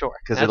me? Sure.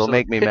 Because it'll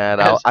make me mad.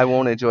 I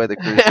won't enjoy the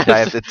cruise if I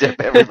have to tip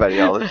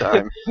everybody all the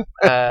time.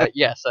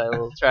 Yes, I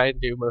will try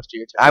and do most of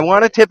your I time.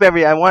 want to tip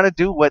I want to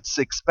do what's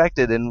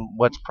expected and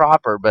what's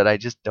proper, but I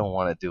just don't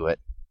want to do it.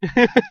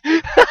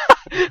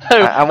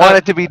 I want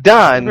it to be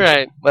done,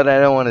 right? But I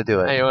don't want to do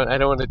it. I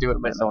don't want to do it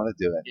myself. I don't want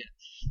to do it. Yeah.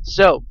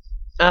 So,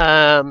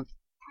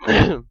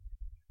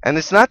 and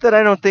it's not that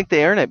I don't think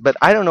they earn it, but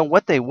I don't know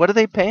what are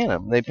they paying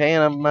them? They paying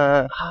them?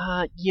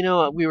 You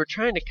know, we were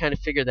trying to kind of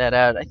figure that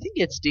out. I think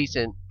it's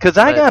decent. Because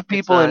I got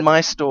people in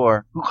my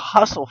store who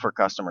hustle for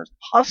customers.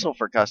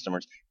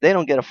 They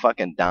don't get a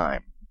fucking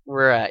dime.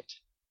 Right.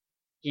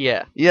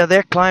 Yeah. Yeah,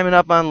 they're climbing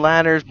up on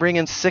ladders,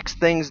 bringing 6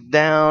 things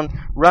down,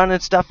 running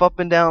stuff up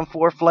and down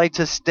 4 flights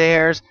of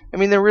stairs. I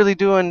mean, they're really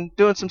doing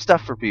some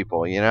stuff for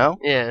people, you know?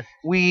 Yeah.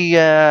 We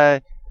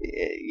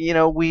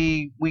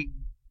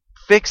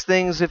fix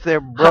things if they're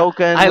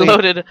broken. I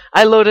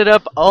loaded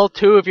up all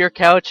 2 of your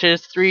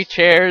couches, 3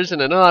 chairs,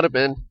 and an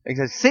ottoman. I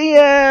said, see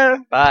ya!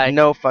 Bye.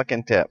 No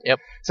fucking tip. Yep.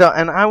 So,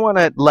 and I want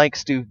to, like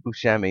Steve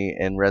Buscemi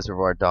in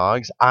Reservoir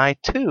Dogs, I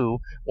too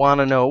want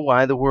to know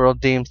why the world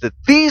deems that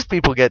these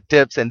people get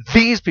tips and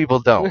these people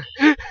don't.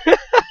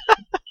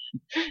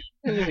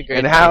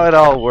 And how it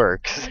all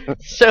works.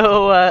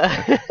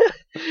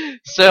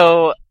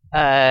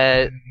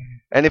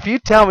 And if you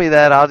tell me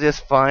that, I'll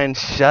just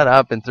shut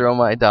up and throw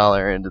my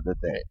dollar into the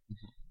thing.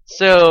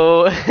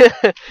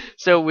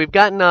 So we've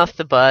gotten off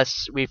the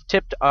bus. We've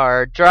tipped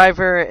our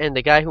driver and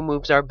the guy who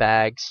moves our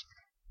bags.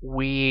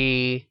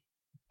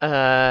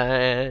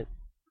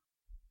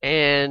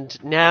 And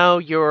now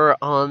you're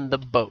on the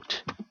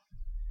boat.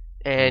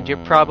 And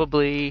you're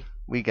probably...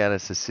 We got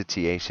us a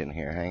situation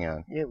here. Hang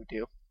on. Yeah, we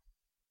do.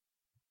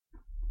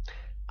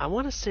 I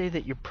want to say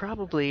that you're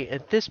probably,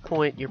 at this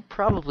point,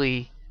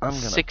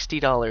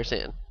 $60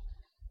 in.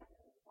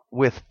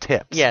 With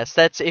tips. Yes,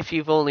 that's if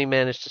you've only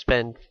managed to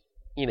spend,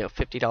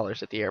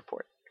 $50 at the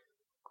airport.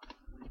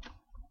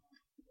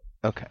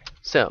 Okay.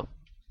 So,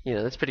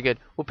 that's pretty good.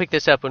 We'll pick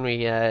this up when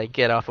we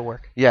get off of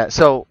work. Yeah,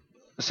 so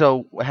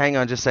hang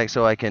on just a sec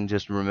so I can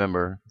just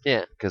remember.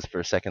 Yeah. Because for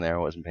a second there I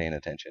wasn't paying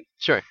attention.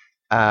 Sure.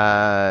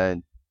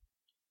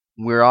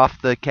 We're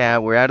off the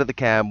cab. We're out of the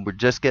cab. We're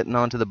just getting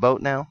onto the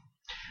boat now.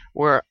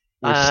 We're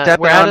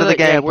stepping onto the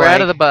gangplank. We're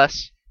out of the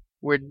bus.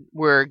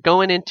 We're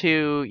going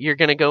into. You're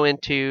going to go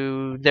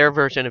into their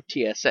version of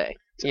TSA.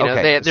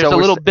 There's a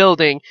little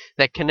building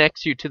that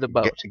connects you to the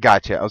boat.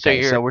 Gotcha.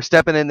 Okay. So we're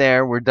stepping in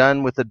there. We're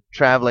done with the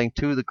traveling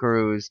to the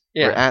cruise.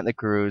 Yeah. We're at the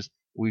cruise.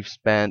 We've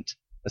spent,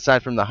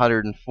 aside from the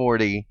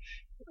 140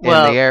 in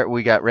the air,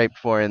 we got right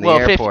before in the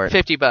airport.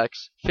 $50.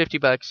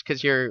 $50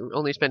 because you're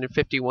only spending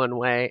 50 one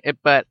way,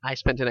 but I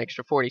spent an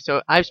extra 40.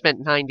 So I've spent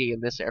 90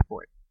 in this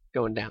airport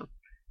going down.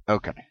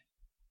 Okay.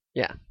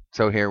 Yeah.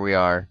 So here we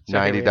are,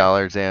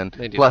 $90 in,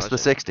 plus the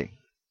 60.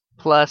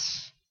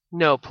 Plus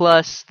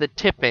the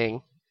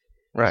tipping.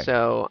 Right.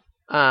 So,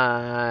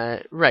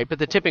 right, but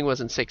the tipping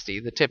wasn't 60.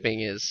 The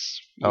tipping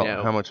is,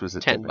 how much was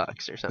it? $10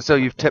 or something. So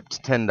you've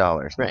tipped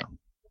 $10. Right.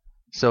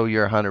 So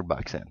you're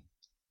 $100 in.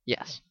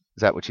 Yes.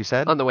 Is that what you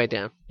said? On the way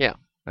down. Yeah.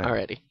 Right.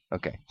 Already.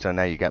 Okay. So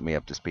now you got me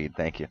up to speed.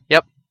 Thank you.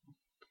 Yep.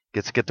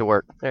 Let's get to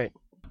work. All right.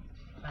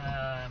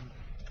 I'm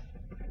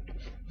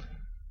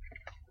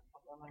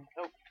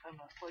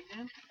not plugged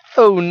in.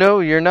 Oh,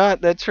 no, you're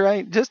not. That's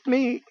right. Just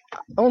me.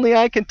 Only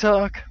I can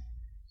talk.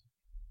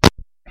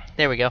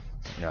 There we go.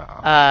 No.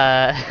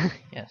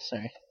 Yeah,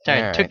 sorry.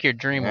 I took your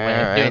dream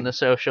away of doing the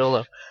show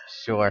solo.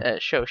 Sure.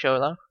 Show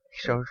solo.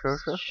 Show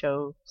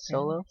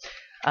solo.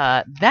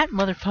 That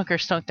motherfucker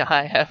stunk to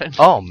high heaven.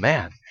 Oh,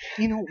 man.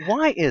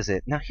 Why is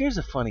it? Now, here's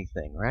a funny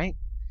thing, right?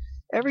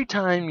 Every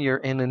time you're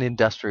in an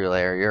industrial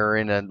area or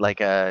in an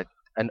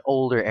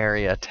older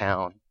area of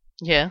town,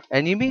 yeah,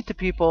 and you meet the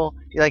people,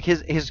 like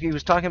he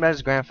was talking about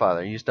his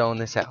grandfather. He used to own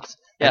this house,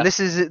 yeah. And this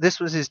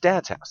was his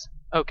dad's house.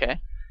 Okay.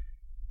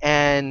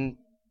 And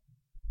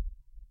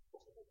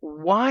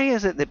why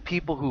is it that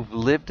people who've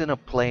lived in a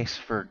place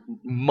for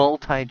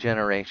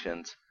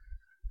multi-generations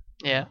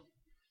yeah,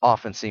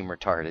 often seem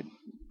retarded?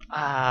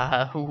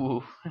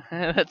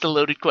 That's a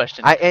loaded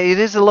question. It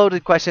is a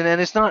loaded question, and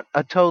it's not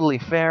a totally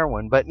fair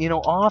one. But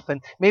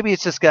often maybe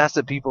it's just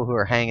gossip people who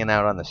are hanging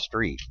out on the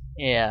street.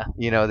 Yeah.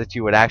 That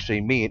you would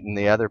actually meet, and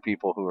the other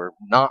people who are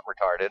not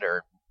retarded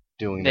are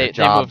doing their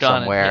job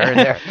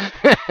somewhere.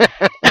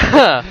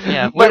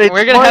 Yeah, but it's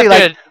funny,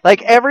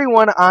 like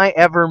everyone I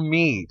ever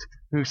meet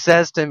who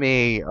says to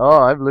me,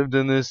 "Oh, I've lived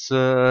in this.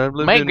 My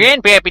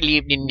grandpappy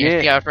lived in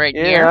this house right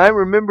here." Yeah, I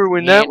remember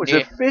when that was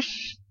a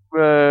fish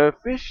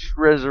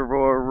reserve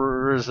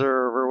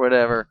or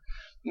whatever.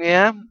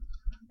 Yeah,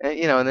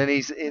 and then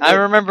he's. I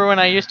remember when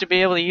I used to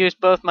be able to use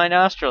both my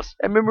nostrils.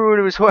 I remember when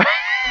it was.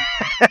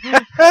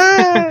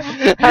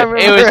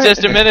 It was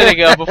just a minute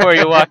ago before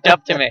you walked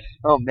up to me.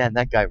 Oh man,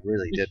 that guy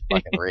really did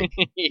fucking reek.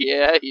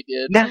 Yeah, he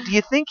did. Now, do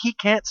you think he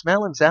can't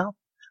smell himself?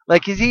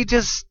 Like, has he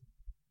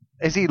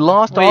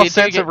lost all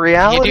sense of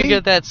reality? You do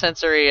get that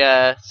sensory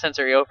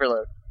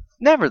overload.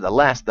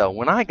 Nevertheless, though,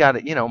 when I got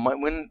it,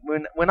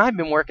 when I've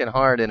been working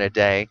hard in a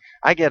day,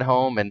 I get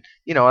home and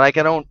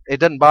it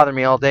doesn't bother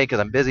me all day because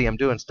I'm busy, I'm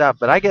doing stuff.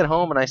 But I get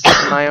home and I see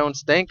my own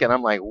stink, and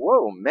I'm like,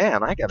 whoa,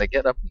 man, I gotta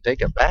get up and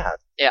take a bath.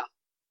 Yeah.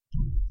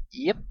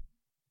 Yep.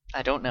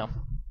 I don't know.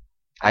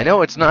 I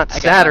know it's not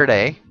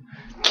Saturday,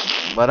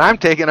 but I'm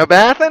taking a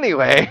bath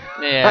anyway.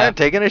 Yeah. I'm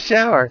taking a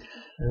shower.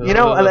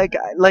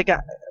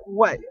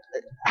 What?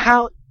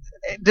 How?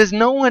 Does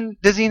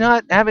he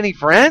not have any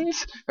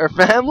friends or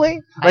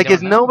family? Like,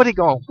 is nobody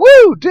going,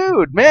 woo,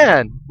 dude,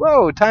 man,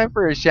 whoa, time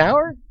for a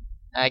shower?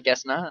 I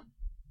guess not.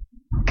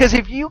 Because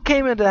if you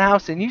came into the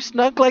house and you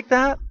snuck like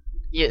that,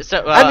 yeah.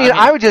 So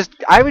I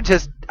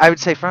would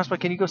say, Francois,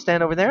 can you go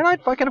stand over there? And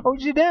I'd fucking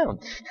hose you down.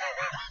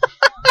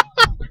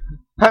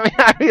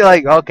 I'd be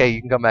like, okay,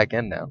 you can come back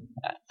in now.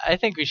 I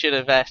think we should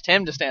have asked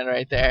him to stand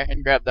right there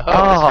and grab the hose.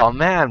 Oh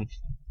man,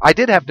 I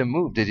did have to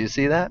move. Did you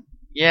see that?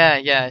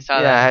 Yeah, I saw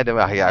that. I had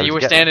to. You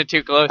were standing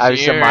too close.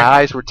 My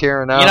eyes were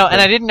tearing up.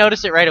 And I didn't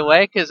notice it right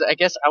away because I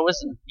guess I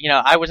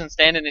wasn't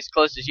standing as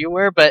close as you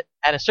were. But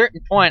at a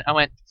certain point, I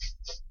went,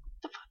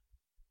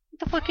 "What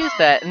the fuck is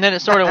that?" And then it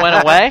sort of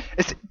went away.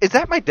 Is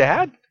that my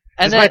dad?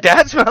 Does my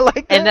dad smell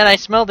like that? And then I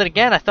smelled it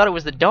again. I thought it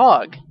was the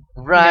dog.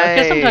 Right.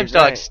 Because sometimes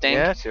dogs stink.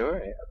 Yeah, sure.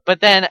 Yeah.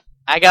 But then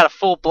I got a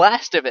full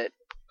blast of it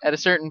at a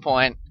certain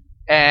point,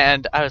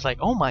 and I was like,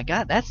 "Oh my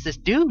god, that's this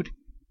dude."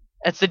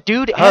 That's the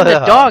dude and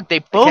the dog. They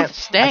both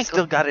stank. I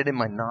still got it in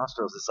my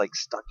nostrils. It's like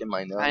stuck in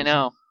my nose. I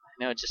know.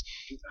 Just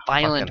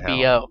violent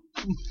BO.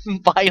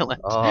 Violent.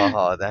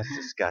 Oh, that's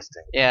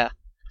disgusting. Yeah.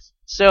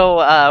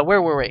 So,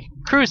 where were we?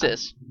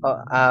 Cruises.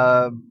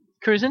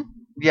 Cruising?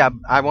 Yeah,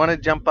 I want to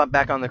jump up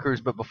back on the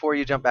cruise, but before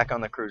you jump back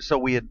on the cruise, so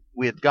we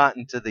had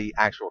gotten to the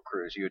actual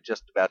cruise. You were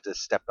just about to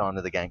step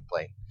onto the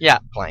gangplank. Yeah.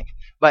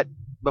 But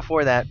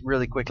before that,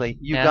 really quickly,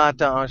 you got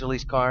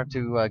Anjali's car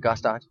to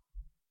Gus Dodge?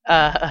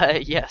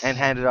 Yes. And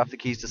handed off the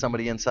keys to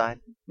somebody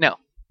inside? No.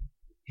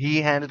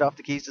 He handed off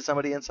the keys to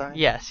somebody inside?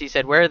 Yes. He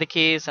said, "Where are the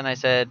keys?" And I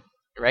said,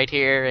 "Right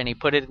here." And he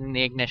put it in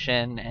the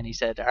ignition, and he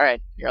said, "All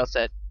right, you're all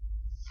set."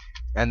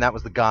 And that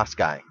was the Goss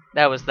guy?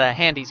 That was the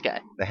Handy's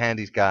guy. The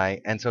Handy's guy.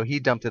 And so he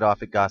dumped it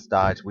off at Gus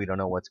Dodge. We don't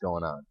know what's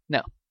going on?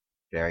 No.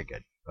 Very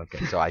good.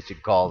 Okay, so I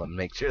should call them and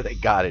make sure they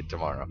got it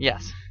tomorrow.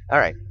 Yes. All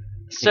right.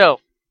 So,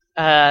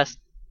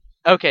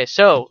 okay,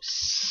 so...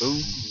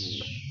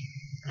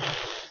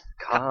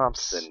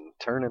 Cops and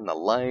turning the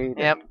light.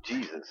 Yep. And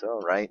Jesus, all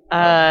right.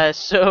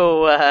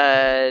 So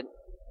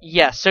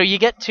you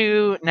get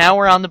to... Now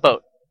we're on the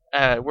boat.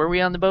 Were we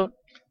on the boat?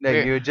 No,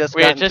 you had just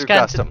gotten through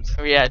customs.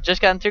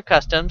 Just gotten through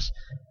customs.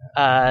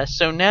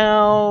 So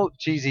now...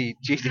 Cheesy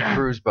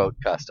cruise boat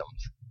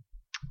customs.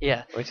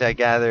 Yeah. Which I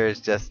gather is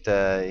just,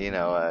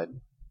 a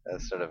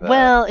sort of...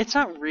 Well, it's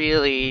not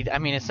really... I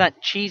mean, it's not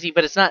cheesy,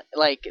 but it's not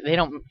like they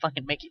don't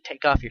fucking make you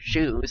take off your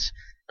shoes.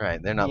 Right,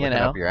 they're not looking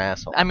up your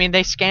asshole. I mean,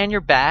 they scan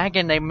your bag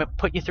and they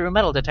put you through a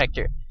metal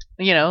detector.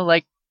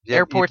 Like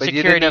airport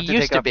security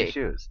used to be. Your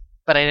shoes.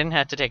 But I didn't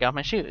have to take off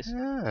my shoes.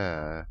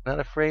 Ah, not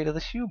afraid of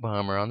the shoe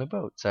bomber on the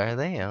boats, are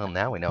they? Oh,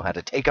 now we know how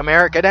to take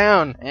America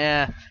down.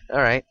 Yeah.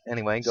 All right.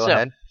 Anyway, go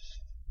ahead.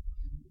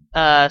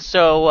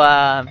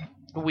 So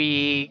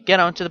we get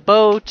onto the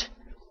boat.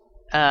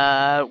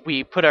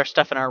 We put our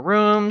stuff in our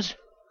rooms,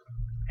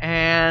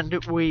 and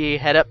we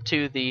head up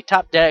to the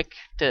top deck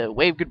to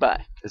wave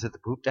goodbye. Is it the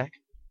poop deck?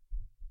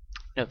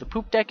 No, the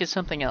poop deck is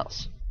something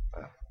else.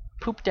 Oh.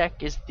 Poop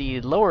deck is the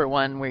lower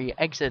one where you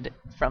exit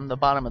from the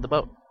bottom of the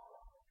boat.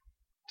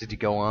 Did you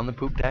go on the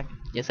poop deck?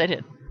 Yes, I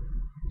did.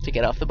 To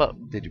get off the boat.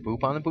 Did you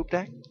poop on the poop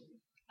deck?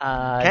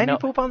 Can you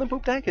poop on the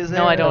poop deck? Is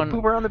there I don't. A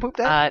pooper on the poop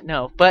deck?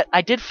 No, but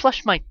I did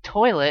flush my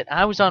toilet.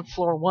 I was on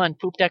floor 1.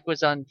 Poop deck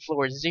was on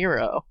floor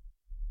 0.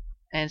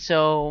 And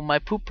so my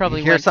poop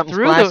probably went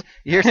through the...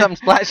 You hear something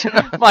splashing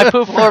on my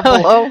poop floor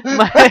below?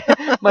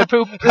 My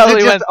poop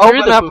probably went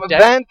through the poop deck.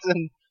 Vent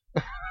and...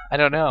 I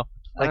don't know.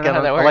 Like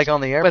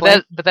on the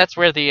airplane? But that's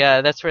where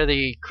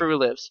the crew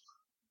lives.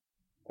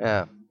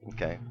 Yeah,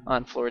 okay.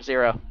 On floor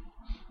 0.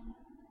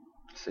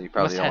 So you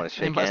probably don't want to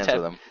shake hands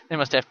with them. They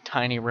must have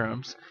tiny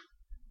rooms.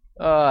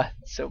 Oh,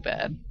 it's so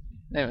bad.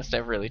 They must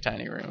have really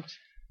tiny rooms.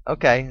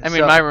 Okay. I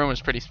mean, my room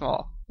was pretty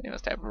small. They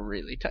must have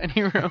really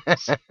tiny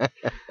rooms. And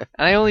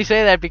I only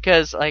say that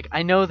because, like,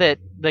 I know that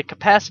the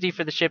capacity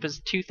for the ship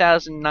is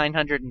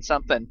 2,900 and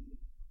something.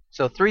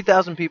 So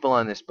 3,000 people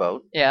on this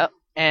boat. Yeah,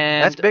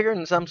 and that's bigger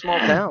than some small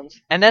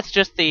towns. And that's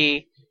just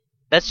the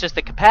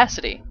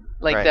capacity,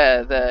 like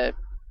right. the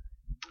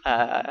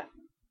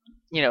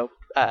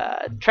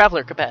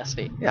traveler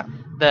capacity. Yeah.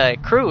 The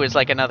crew is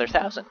like another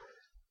 1,000.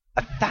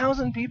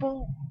 1,000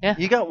 people? Yeah.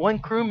 You got one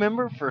crew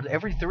member for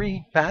every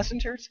 3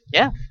 passengers?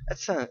 Yeah.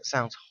 That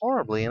sounds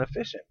horribly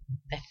inefficient.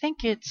 I think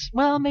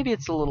maybe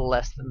it's a little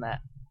less than that.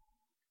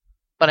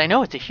 But I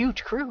know it's a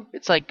huge crew.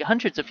 It's like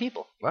hundreds of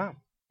people. Wow.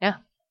 Yeah.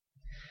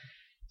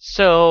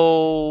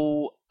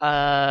 So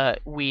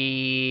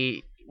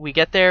we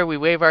get there, we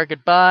wave our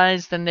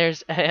goodbyes. Then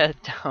there's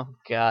oh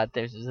god,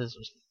 this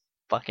was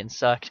fucking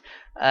sucked.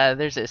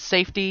 There's a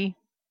safety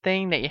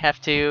thing that you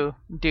have to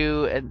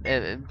do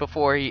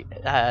before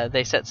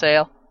they set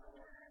sail.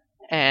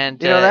 And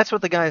that's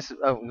what the guys.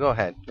 Oh, go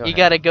ahead. You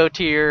got to go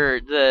to your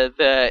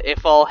the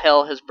if all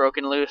hell has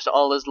broken loose,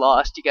 all is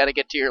lost. You got to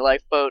get to your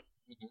lifeboat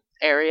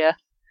area.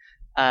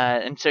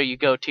 And so you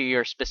go to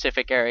your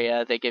specific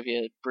area. They give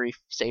you a brief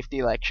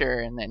safety lecture,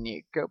 and then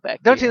you go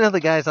back. Don't you know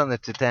the guys on the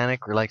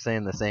Titanic were like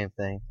saying the same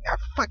thing?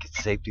 Fucking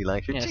safety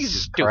lecture, yeah,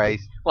 Jesus stupid.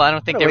 Christ! Well, I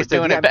don't think they were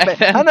doing it back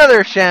then.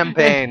 Another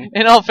champagne.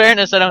 In all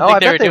fairness, I don't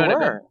think they were doing it.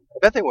 I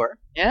bet they were.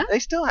 Yeah,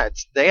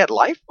 they had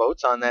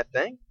lifeboats on that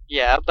thing.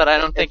 Yeah, but I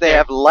don't think if they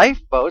have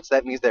lifeboats,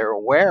 that means they're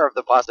aware of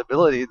the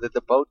possibility that the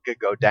boat could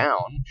go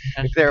down.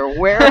 If they're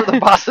aware of the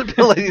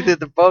possibility that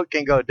the boat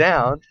can go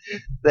down,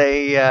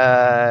 they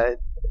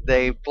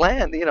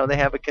plan. They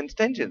have a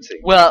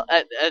contingency. Well,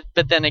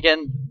 but then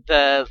again,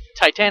 the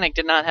Titanic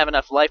did not have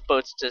enough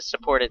lifeboats to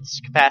support its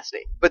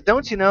capacity. But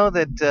don't you know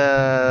that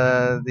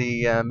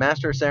the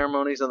master of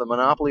ceremonies on the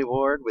Monopoly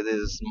board, with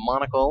his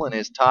monocle and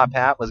his top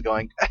hat, was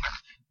going,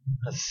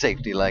 a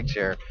safety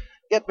lecture.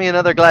 Get me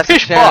another glass of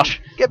champagne.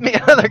 Get me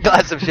another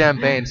glass of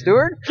champagne,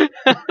 Stuart.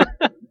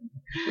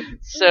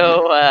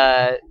 So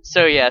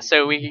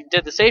we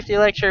did the safety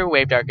lecture,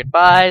 waved our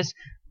goodbyes,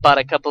 bought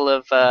a couple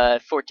of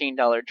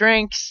 $14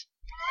 drinks,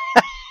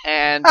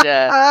 and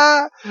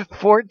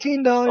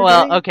 $14.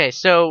 Well, okay.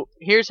 So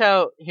here's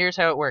how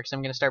it works.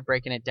 I'm gonna start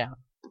breaking it down.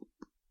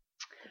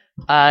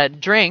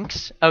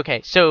 Drinks.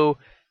 Okay, so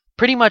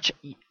pretty much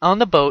on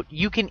the boat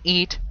you can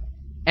eat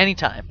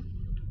anytime.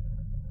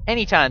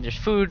 Anytime. There's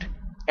food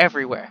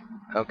everywhere.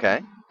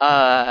 Okay.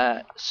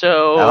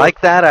 So I like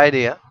that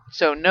idea.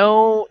 So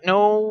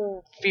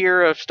no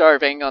fear of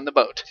starving on the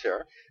boat.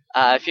 Sure.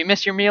 If you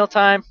miss your meal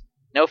time,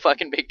 no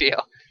fucking big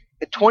deal.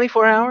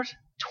 24 hours?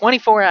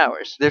 24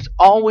 hours. There's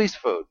always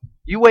food.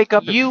 You wake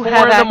up at 4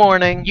 in the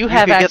morning. You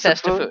have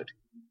access to food.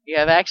 You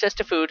have access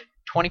to food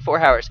 24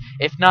 hours.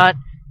 If not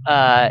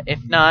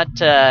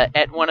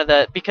at one of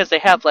because they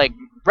have like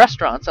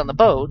restaurants on the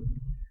boat.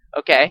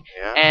 Okay,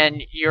 yeah.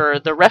 And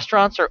the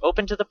restaurants are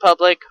open to the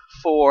public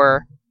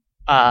for,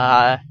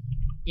 like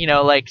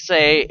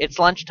say it's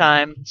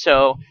lunchtime,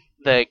 so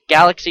the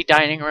Galaxy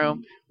dining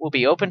room will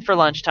be open for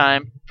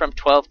lunchtime from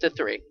 12 to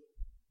 3.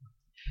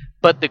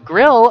 But the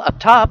grill up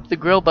top, the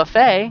grill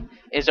buffet,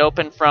 is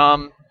open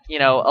from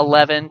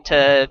 11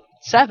 to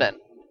 7,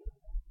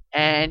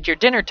 and your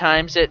dinner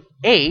time's at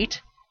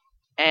 8.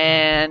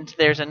 And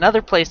there's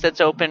another place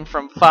that's open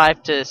from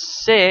 5 to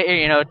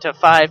 6, to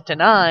 5 to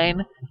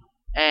 9.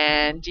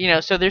 And,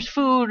 so there's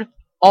food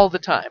all the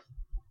time.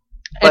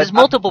 And there's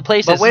multiple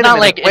places. But wait a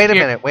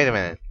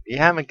minute. You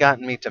haven't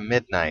gotten me to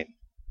midnight.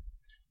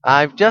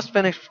 I've just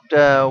finished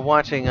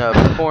watching a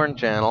porn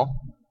channel.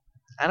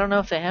 I don't know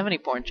if they have any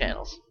porn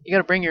channels. You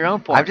gotta bring your own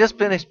porn. I've just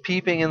finished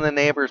peeping in the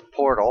neighbor's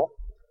portal.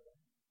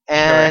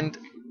 And...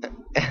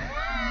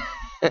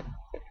 Sure.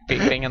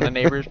 Peeping in the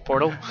neighbor's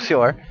portal?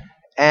 Sure.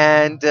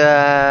 And...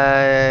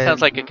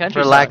 sounds like a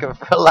country for lack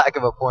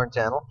of a porn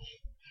channel.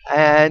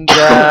 And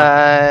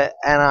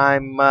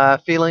I'm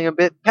feeling a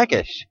bit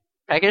peckish.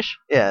 Peckish?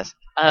 Yes.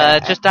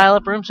 Just dial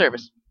up room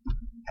service.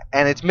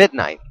 And it's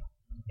midnight.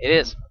 It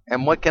is.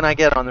 And what can I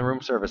get on the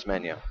room service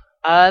menu?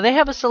 They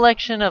have a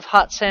selection of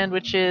hot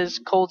sandwiches,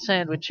 cold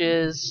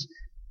sandwiches.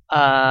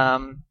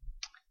 You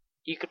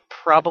could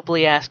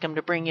probably ask them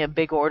to bring you a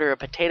big order of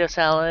potato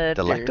salad.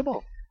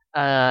 Delectable.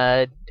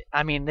 There's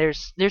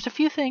a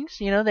few things.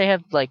 They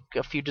have like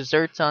a few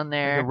desserts on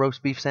there. A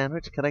roast beef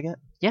sandwich, could I get?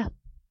 Yeah.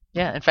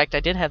 Yeah, in fact,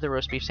 I did have the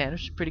roast beef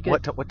sandwich. It's pretty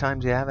good. What time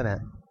do you have it at?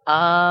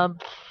 I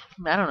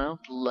don't know,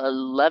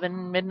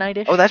 11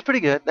 midnight-ish. Oh, that's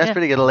pretty good. That's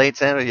pretty good. A late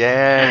sandwich.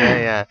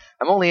 Yeah.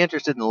 I'm only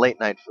interested in late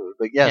night food,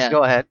 but yes,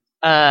 go ahead.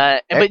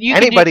 But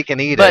anybody can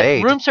eat at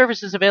 8. But room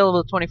service is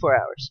available 24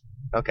 hours.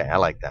 Okay, I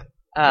like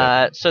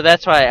that. So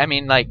that's why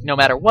no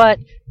matter what,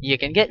 you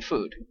can get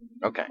food.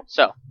 Okay.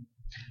 So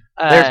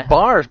there's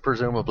bars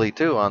presumably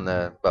too on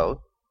the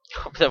boat.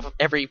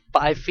 Every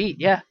 5 feet,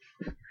 yeah.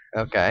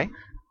 Okay.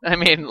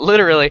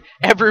 Literally,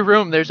 every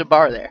room there's a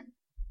bar there.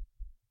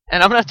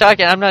 And I'm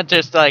not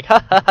just like,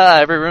 ha ha ha,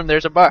 every room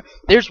there's a bar.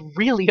 There's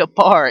really a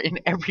bar in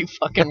every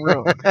fucking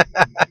room.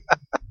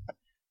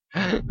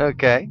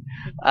 Okay.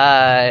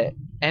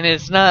 And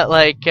it's not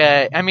like,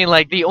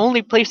 like the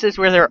only places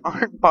where there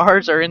aren't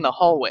bars are in the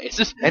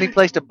hallways. Any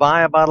place to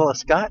buy a bottle of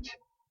scotch?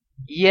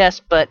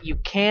 Yes, but you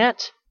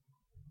can't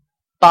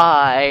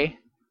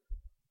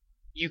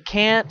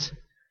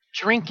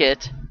drink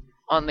it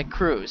on the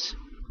cruise.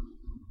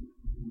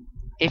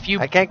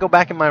 I can't go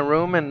back in my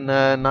room and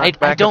knock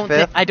back a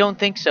fifth? I don't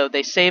think so.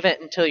 They save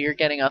it until you're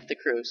getting off the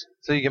cruise.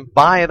 So you can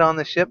buy it on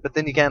the ship, but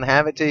then you can't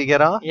have it till you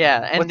get off? Yeah.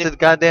 And what's the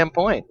goddamn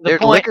point?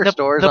 There's liquor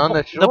stores on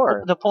the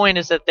shore. The point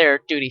is that they're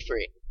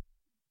duty-free.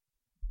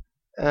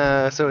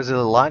 So is it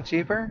a lot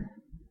cheaper?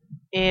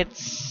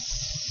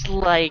 It's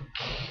like...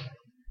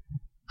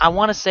 I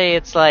want to say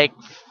it's like...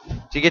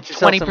 Did you get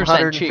yourself some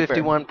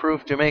 151 cheaper.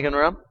 Proof Jamaican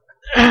rum?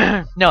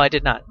 No, I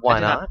did not. Why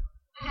not?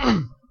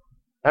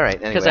 All right,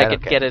 anyway. Because I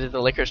could get it at the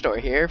liquor store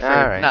here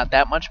for not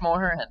that much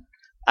more, and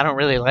I don't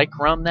really like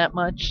rum that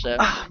much. So.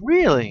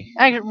 Really?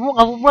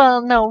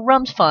 Well, no,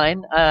 rum's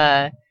fine.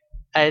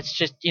 It's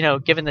just,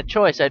 given the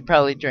choice, I'd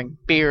probably drink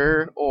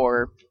beer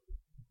or,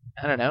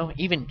 I don't know,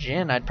 even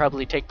gin I'd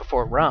probably take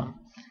before rum.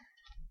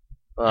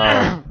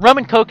 Rum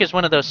and Coke is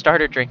one of those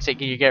starter drinks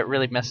that you get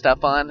really messed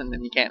up on, and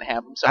then you can't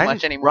have them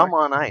much anymore. Rum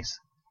on ice.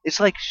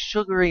 It's like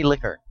sugary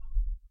liquor.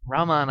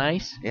 Rum on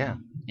ice? Yeah.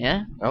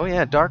 Yeah? Oh,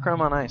 yeah, dark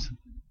rum on ice.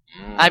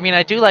 I mean,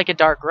 I do like a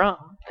dark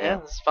rum. Yeah,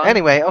 it's fun.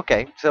 Anyway,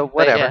 okay, so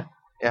whatever.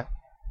 Yeah.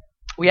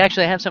 We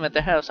actually have some at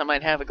the house. I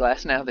might have a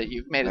glass now that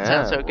you've made it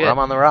sound so good. Rum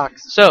on the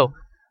rocks. So,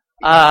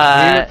 you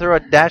can throw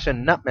a dash of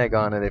nutmeg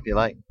on it if you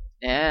like.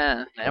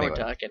 Yeah, now we're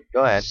talking.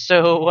 Go ahead.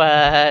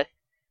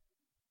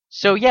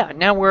 So yeah,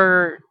 now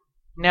we're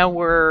there's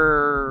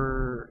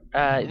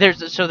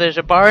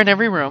a bar in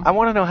every room. I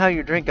want to know how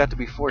your drink got to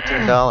be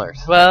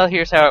 $14. Well,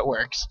 here's how it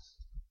works.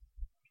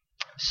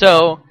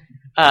 So,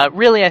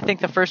 really, I think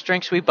the first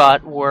drinks we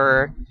bought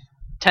were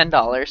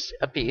 $10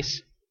 a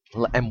piece.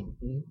 And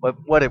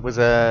what it was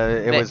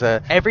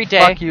a every day.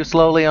 Fuck you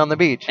slowly on the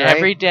beach. Right?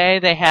 Every day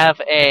they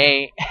have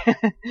a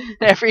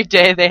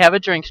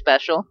drink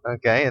special.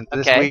 Okay, and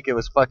this week it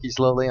was fuck you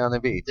slowly on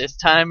the beach. This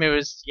time it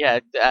was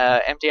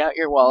empty out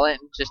your wallet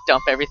and just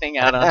dump everything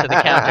out onto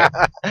the counter.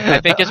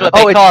 I think is what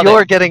they called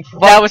it. Getting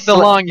fucked. That was the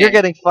long. You're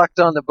getting fucked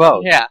on the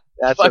boat. Yeah,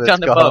 that's fucked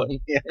on the boat.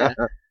 Yeah.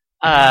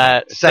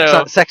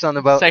 Sex on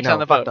the boat. Sex on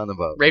the boat. On the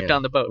boat. Raped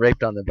on the boat.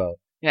 Raped on the boat.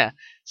 Yeah.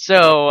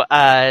 So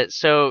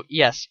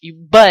yes,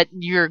 but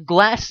your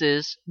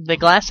glasses, the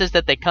glasses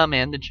that they come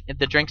in,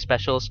 the drink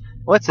specials,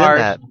 what's in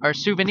that? Are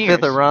souvenirs. A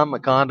fifth of rum, a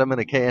condom,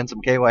 and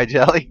some KY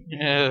jelly.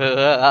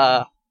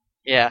 Yeah,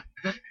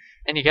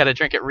 and you got to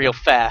drink it real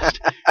fast.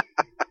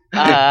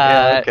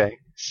 Yeah, okay.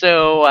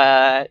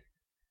 So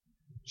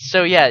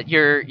yeah,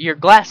 your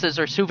glasses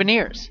are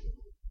souvenirs.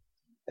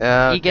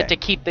 Okay. You get to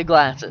keep the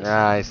glasses.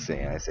 I see.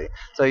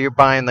 So you're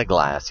buying the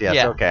glass.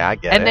 Yes, okay, I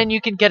get it. And then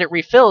you can get it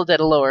refilled at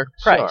a lower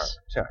price.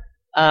 Sure.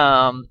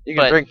 You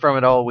can drink from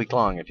it all week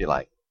long if you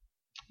like.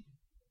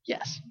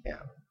 Yes. Yeah.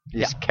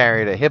 You just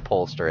carry it, a hip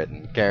holster it,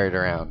 and carry it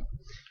around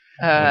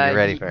when you're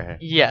ready for it.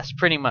 Yes,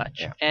 pretty much.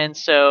 Yeah. And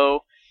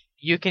so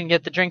you can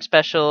get the drink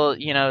special,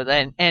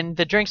 and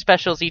the drink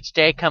specials each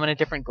day come in a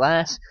different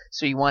glass,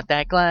 so you want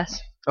that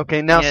glass.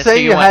 Okay, now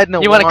say you want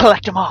to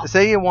collect them all.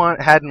 Say you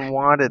hadn't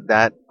wanted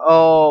that.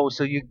 Oh,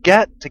 so you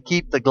get to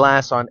keep the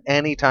glass on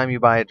any time you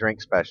buy a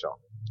drink special.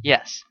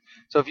 Yes.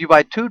 So if you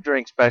buy 2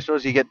 drink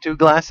specials, you get 2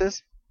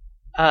 glasses?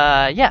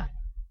 Yeah.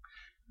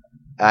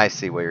 I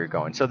see where you're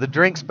going. So the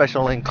drink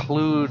special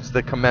includes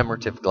the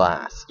commemorative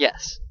glass.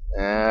 Yes.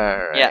 All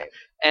right. Yeah.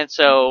 And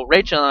so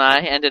Rachel and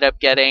I ended up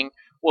getting,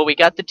 we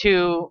left the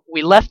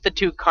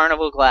 2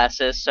 Carnival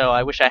glasses, so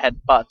I wish I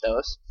had bought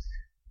those.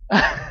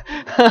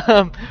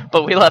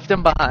 But we left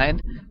them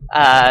behind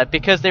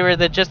because they were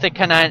it's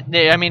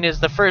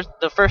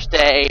the first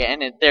day,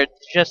 and they're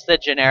just the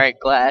generic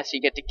glass.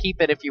 You get to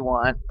keep it if you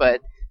want, but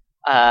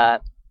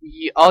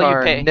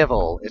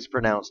Carnival is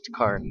pronounced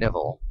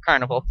Carnival.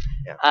 Carnival.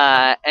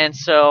 Yeah.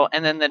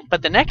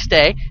 But the next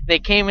day they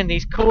came in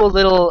these cool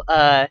little.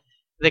 The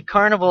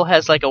Carnival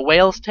has like a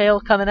whale's tail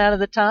coming out of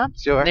the top.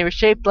 Sure. And they were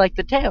shaped like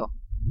the tail.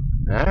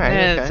 All right.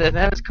 And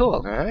that was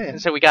cool. All right.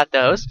 And so we got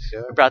those.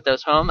 Sure. We brought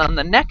those home. On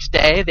the next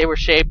day, they were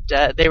shaped.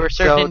 They were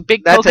served in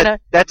big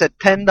coconut. That's a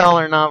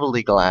 $10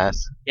 novelty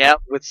glass. Yeah.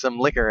 With some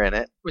liquor in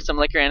it.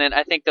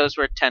 I think those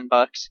were $10.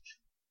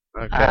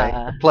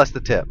 Okay. Plus the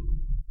tip.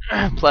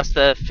 Plus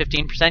the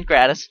 15%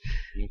 gratis.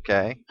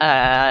 Okay.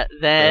 Then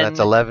so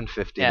that's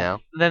 $11.50 now.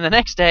 Then the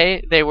next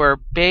day, they were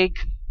big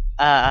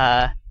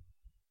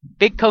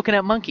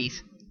coconut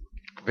monkeys.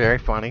 Very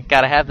funny.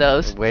 Gotta have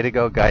those. Way to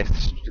go,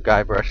 Guybrush.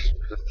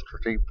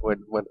 Threepwood.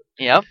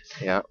 Yep.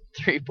 Yeah.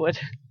 Threepwood.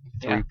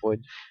 Threepwood.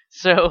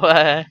 So,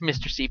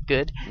 Mr.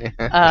 Seepgood.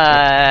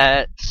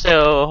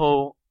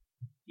 So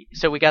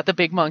we got the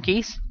big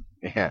monkeys.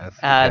 Yes.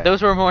 Okay.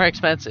 Those were more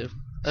expensive.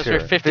 Those were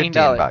 $15.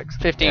 $15.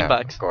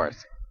 $15. Of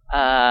course.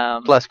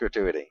 Plus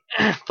gratuity.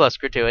 Plus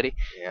gratuity.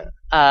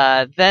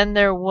 Yeah. Then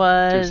there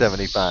was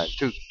 $2.75.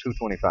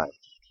 $2.25.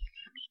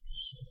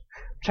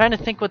 Trying to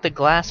think what the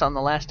glass on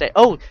the last day.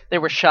 Oh,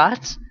 there were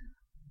shots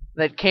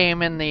that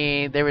came in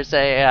the. There was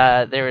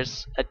a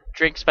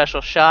drink special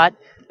shot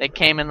They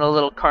came in the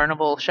little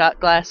carnival shot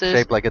glasses.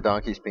 Shaped like a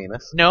donkey's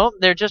penis. No,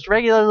 they're just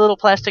regular little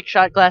plastic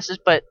shot glasses,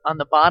 but on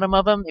the bottom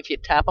of them, if you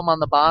tap them on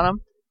the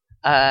bottom,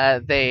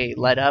 they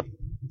light up.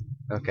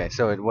 Okay,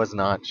 so it was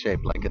not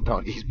shaped like a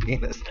donkey's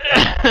penis.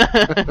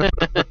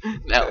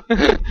 No.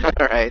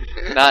 All right.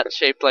 Not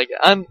shaped like...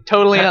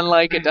 totally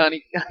unlike a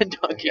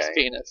donkey's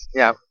penis.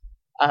 Yeah.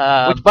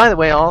 Which, by the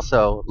way,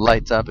 also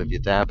lights up if you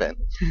tap it.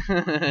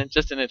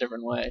 Just in a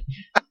different way.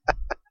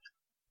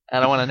 I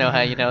don't want to know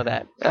how you know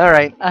that. All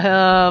right.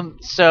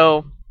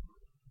 So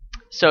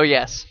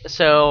yes.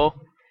 So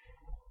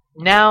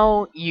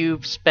now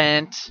you've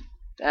spent,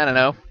 I don't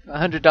know,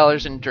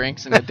 $100 in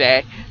drinks in a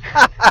day.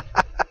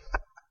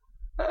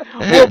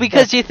 Well,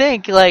 because you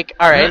think, like,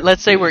 all right,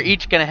 let's say we're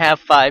each going to have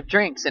 5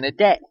 drinks in a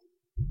day.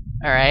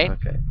 All right?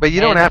 Okay. But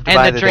you don't have to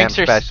buy the damn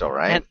special,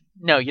 right?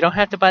 No, you don't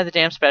have to buy the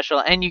damn special,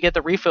 and you get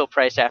the refill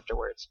price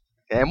afterwards.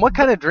 Okay. And what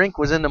kind of drink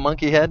was in the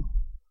Monkey Head?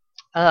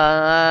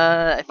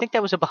 I think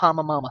that was a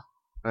Bahama Mama.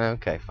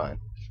 Okay, fine.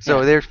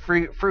 So there's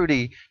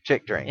fruity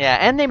chick drinks. Yeah,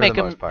 and they make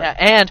them.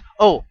 And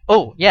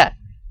yeah,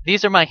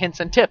 these are my hints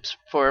and tips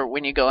for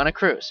when you go on a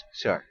cruise.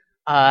 Sure.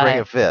 Bring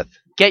a 5th.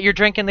 Get your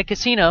drink in the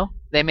casino.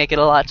 They make it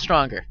a lot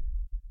stronger.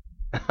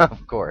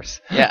 Of course.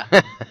 Yeah.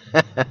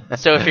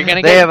 So if you're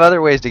gonna, they have other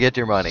ways to get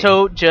your money.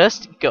 So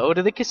just go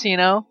to the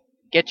casino,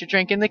 get your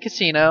drink in the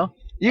casino.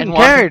 You can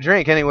carry your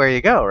drink anywhere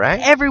you go,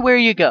 right? Everywhere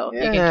you go, you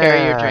can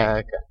carry your drink.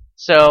 Okay.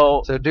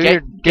 So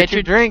get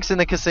your drinks in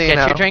the casino.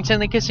 Get your drinks in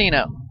the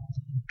casino.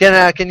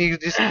 Can you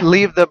just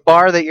leave the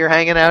bar that you're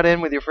hanging out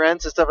in with your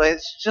friends and stuff like that?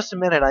 It's just a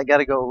minute. I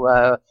gotta go.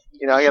 I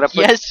gotta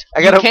put. Yes,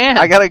 I gotta. You can.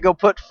 I gotta go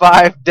put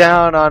 5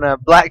 down on a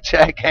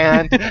blackjack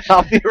hand.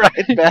 I'll be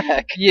right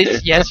back.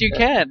 Yes, you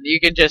can.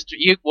 You can just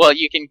you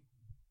can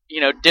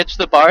ditch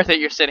the bar that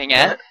you're sitting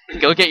at,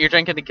 go get your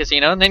drink at the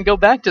casino, and then go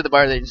back to the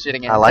bar that you're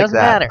sitting at. I like Doesn't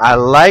that. matter. I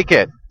like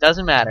it.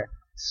 Doesn't matter.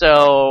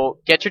 So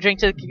get your drink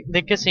to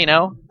the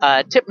casino.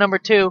 Tip number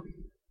 2.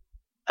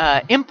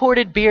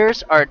 Imported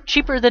beers are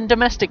cheaper than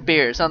domestic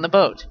beers on the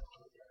boat.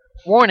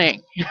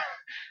 Warning.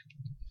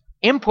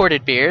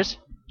 Imported beers,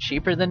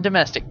 cheaper than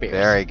domestic beers.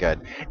 Very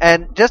good.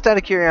 And just out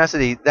of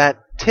curiosity, that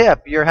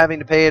tip, you're having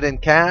to pay it in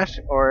cash,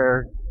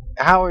 or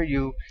how are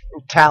you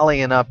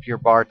tallying up your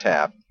bar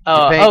tab?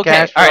 Oh, paying okay.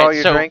 cash for all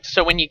your drinks?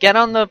 So when you get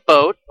on the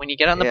boat,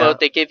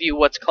 they give you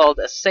what's called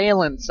a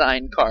sail and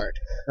sign card.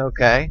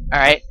 Okay. All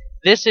right.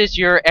 This is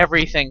your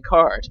everything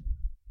card.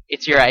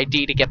 It's your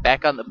ID to get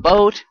back on the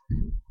boat.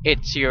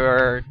 It's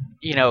your,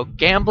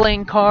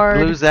 gambling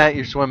card. Lose that,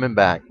 you're swimming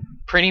back.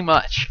 Pretty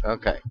much.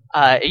 Okay.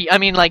 I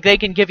mean, like, they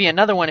can give you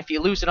another one if you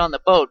lose it on the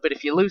boat, but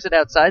if you lose it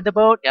outside the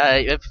boat,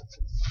 have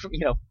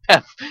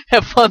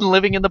fun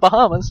living in the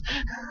Bahamas.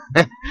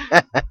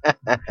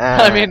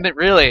 I mean,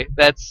 really,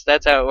 that's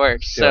how it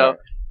works. Sure.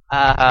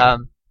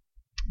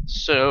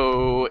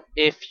 So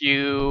if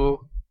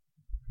you.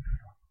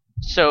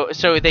 So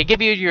they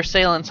give you your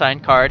sail and sign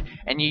card,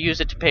 and you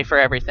use it to pay for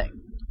everything.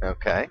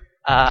 Okay.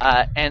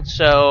 And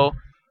so.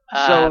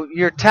 So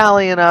you're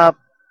tallying up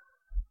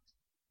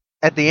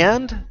at the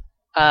end?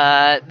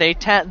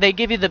 They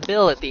give you the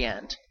bill at the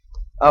end.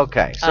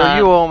 Okay. So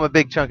you owe them a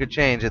big chunk of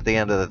change at the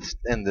end of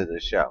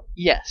the show.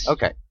 Yes.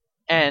 Okay.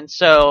 And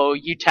so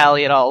you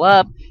tally it all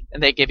up,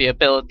 and they give you a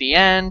bill at the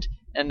end.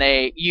 And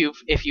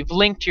if you've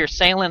linked your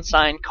sail and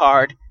sign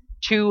card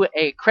to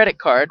a credit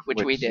card,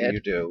 which we did,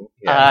 you do.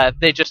 Yeah.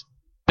 they just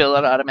bill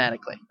it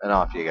automatically. And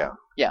off you go.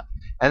 Yeah.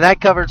 And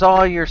that covers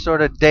all your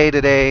sort of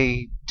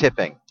day-to-day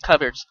tipping.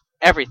 Covers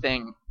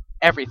everything.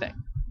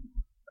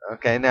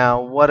 Okay.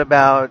 Now, what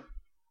about?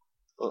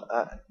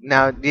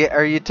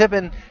 Are you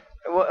tipping?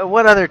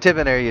 What other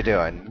tipping are you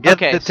doing? Get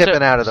the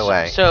tipping out of the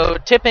way. So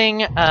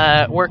tipping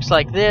works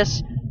like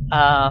this.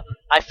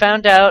 I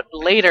found out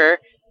later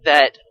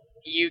that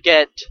you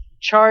get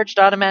charged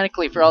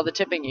automatically for all the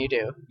tipping you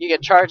do. You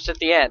get charged at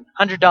the end,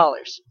 $100.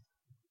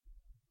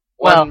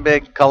 One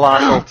big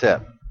colossal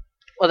tip.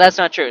 Well, that's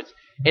not true.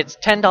 It's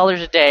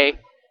 $10 a day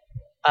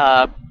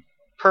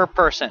per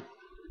person.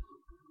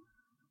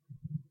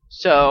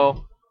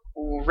 So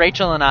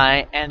Rachel and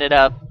I ended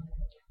up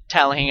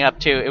tallying up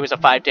to, it was a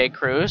 5-day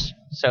cruise,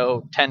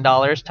 so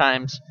 $10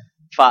 times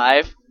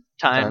 5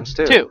 times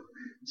 2.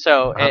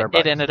 So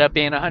it ended up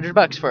being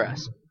 $100 for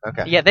us.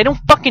 Okay. Yeah, they don't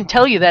fucking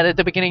tell you that at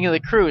the beginning of the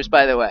cruise,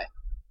 by the way.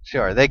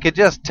 Sure, they could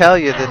just tell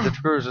you that the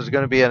cruise was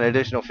going to be an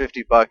additional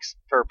 $50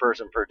 per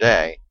person per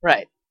day.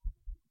 Right.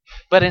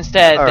 But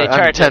instead they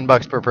charge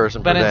 $10 per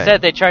person per day. But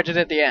instead they charge it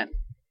at the end.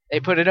 They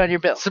put it on your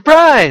bill.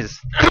 Surprise!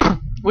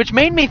 Which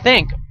made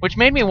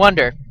me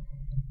wonder.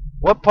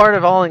 What part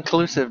of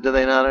all-inclusive do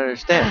they not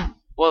understand?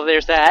 Well,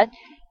 there's that.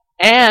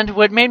 And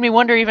what made me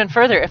wonder even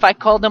further, if I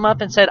called them up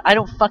and said, I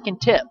don't fucking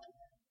tip,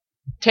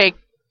 take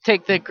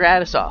the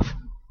gratis off,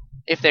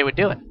 if they would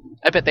do it.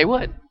 I bet they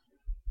would.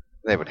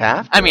 They would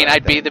have to. I mean,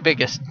 I'd be the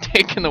biggest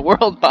dick in the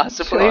world,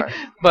 possibly. Sure.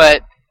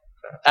 But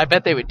I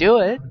bet they would do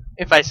it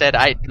if I said,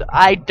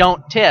 I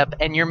don't tip,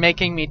 and you're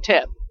making me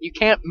tip. You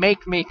can't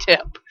make me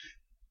tip.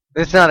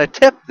 It's not a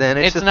tip, then.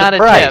 It's just not a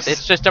price. Tip.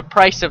 It's just a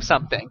price of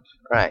something.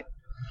 Right.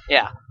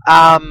 Yeah.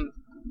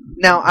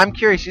 Now, I'm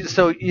curious.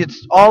 So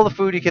it's all the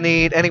food you can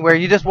eat anywhere.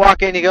 You just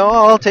walk in, you go,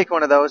 oh, I'll take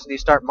one of those, and you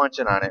start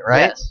munching on it,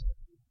 right? Yes.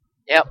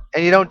 Yep.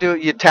 And you don't do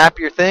it. You tap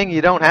your thing.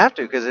 You don't have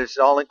to because it's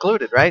all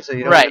included, right? So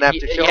you don't even have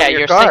to show them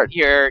your card.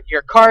 Your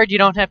card you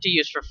don't have to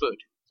use for food.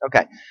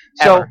 Okay.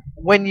 So Ever.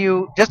 when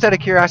you, just out of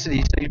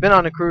curiosity, so you've been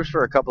on a cruise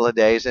for a couple of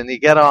days, and you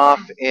get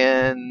off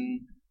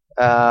in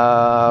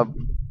Turks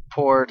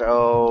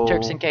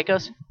and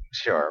Caicos.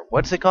 Sure.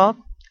 What's it called?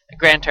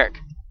 Grand Turk.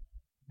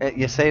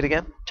 You say it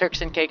again?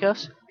 Turks and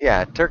Caicos.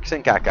 Yeah, Turks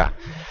and Caca.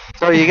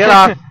 So you get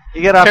off.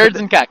 You get off. Turds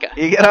and Caca.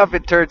 You get off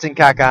at Turds and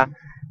Caca,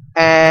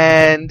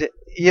 and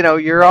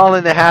you're all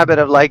in the habit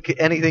of like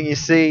anything you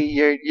see,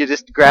 you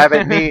just grab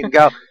it and eat and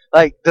go.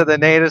 Like, do the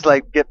natives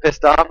like get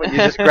pissed off when you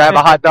just grab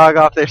a hot dog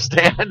off their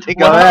stand and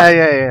go,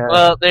 yeah.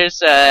 Well, there's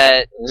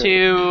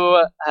two.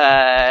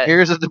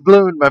 Here's a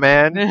doubloon, my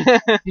man.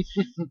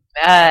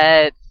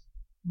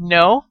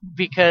 No,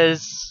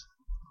 because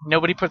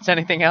nobody puts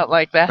anything out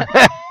like that.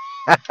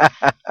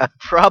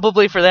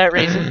 Probably for that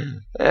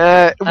reason.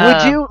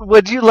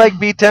 Would you like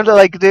be tempted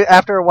like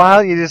after a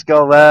while you just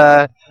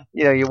go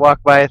you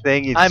walk by a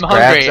thing you just I'm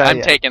hungry.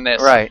 I'm taking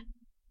this. Right.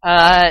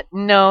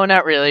 No,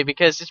 not really,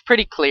 because it's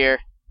pretty clear.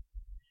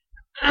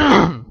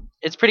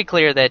 It's pretty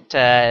clear that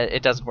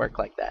it doesn't work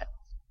like that.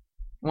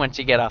 Once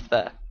you get off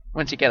the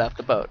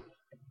boat.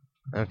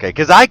 Okay,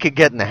 because I could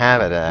get in the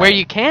habit of that. Where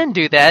you can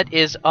do that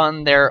is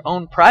on their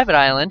own private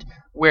island,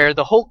 where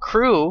the whole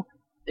crew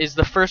is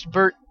the first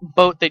boat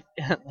that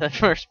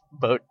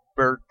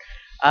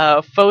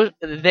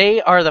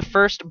they are the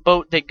first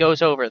boat that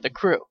goes over, the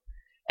crew,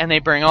 and they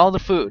bring all the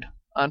food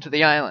onto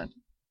the island,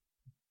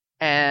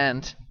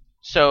 and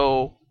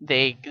so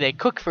they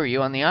cook for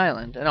you on the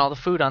island, and all the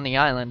food on the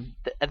island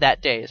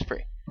that day is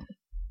free,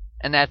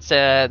 and that's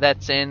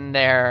in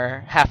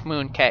their Half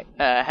Moon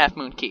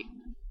Key.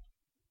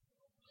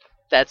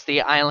 That's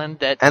the island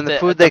that. And the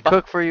food they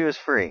cook for you is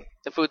free.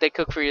 The food they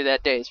cook for you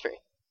that day is free.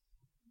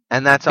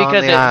 And that's on the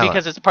island.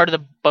 Because it's part of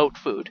the boat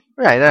food.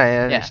 Right, I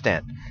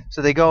understand. Yeah.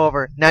 So they go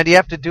over. Now, do you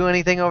have to do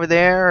anything over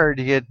there, or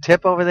do you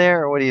tip over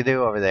there, or what do you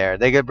do over there?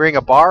 They could bring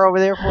a bar over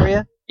there for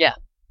you? Yeah.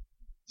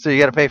 So you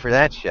got to pay for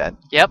that shit.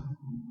 Yep.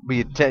 But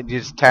you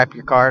just tap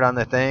your card on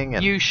the thing,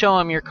 and you show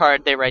them your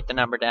card. They write the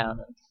number down.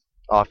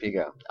 Off you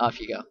go.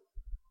 Off you go.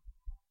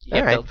 You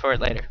get billed for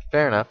it later.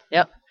 Fair enough.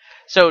 Yep.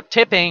 So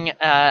tipping,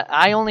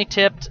 I only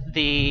tipped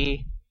the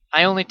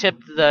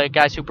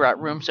guys who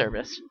brought room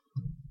service.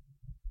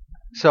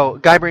 So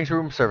guy brings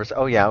room service.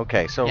 Oh yeah,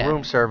 okay. So Yeah.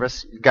 room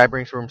service. Guy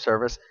brings room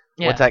service.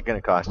 Yeah. What's that going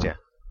to cost you?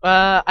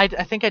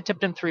 I think I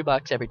tipped him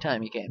 $3 every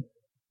time he came.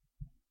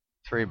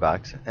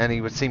 $3, and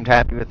he seemed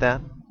happy with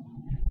that.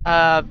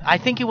 I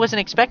think he wasn't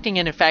expecting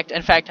it. In fact,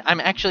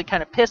 I'm actually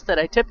kind of pissed that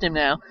I tipped him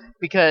now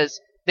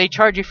because they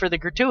charge you for the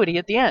gratuity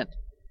at the end.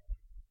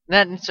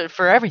 That's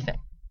for everything.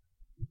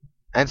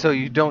 And so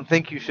you don't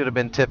think you should have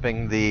been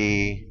tipping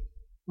the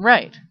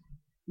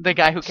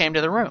guy who came to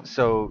the room.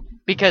 So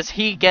because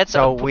he gets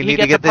we need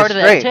to get this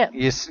straight.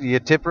 You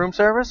tip room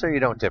service or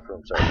you don't tip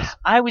room service?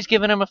 I was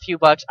giving him a few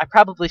bucks. I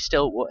probably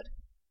still would,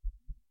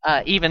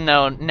 even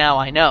though now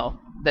I know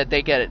that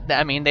they get it.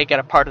 I mean, they get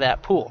a part of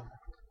that pool.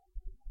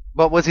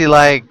 But was he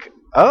like,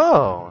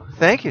 "Oh,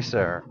 thank you,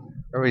 sir,"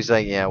 or he's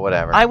like, "Yeah,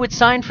 whatever"? I would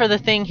sign for the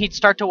thing. He'd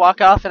start to walk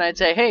off, and I'd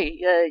say, "Hey,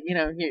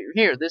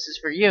 here, this is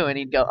for you," and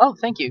he'd go, "Oh,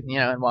 thank you,"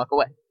 and walk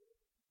away.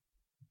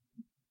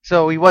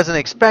 So he wasn't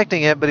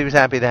expecting it, but he was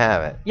happy to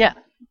have it. Yeah.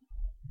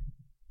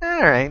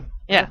 All right.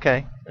 Yeah.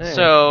 Okay. Right.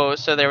 So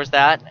there was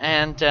that,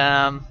 and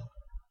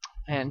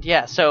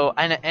yeah. So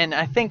and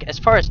I think as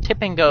far as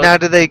tipping goes. Now,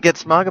 do they get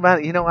smug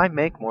about it? I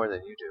make more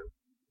than you do.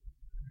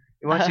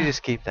 Why don't you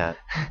just keep that?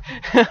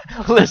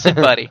 Listen,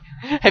 buddy.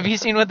 Have you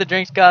seen what the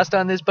drinks cost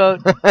on this boat?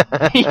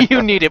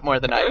 You need it more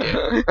than I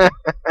do.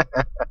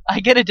 I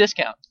get a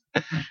discount.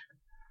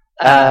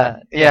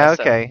 Yeah.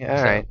 Okay.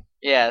 All right.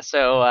 Yeah.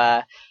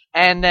 So.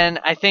 And then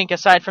I think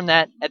aside from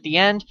that, at the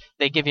end,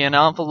 they give you an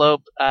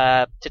envelope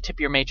to tip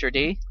your maitre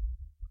d'.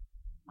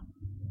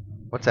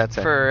 What's that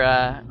say? For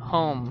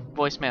home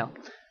voicemail.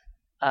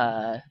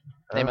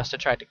 They must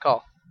have tried to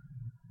call.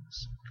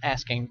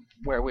 Asking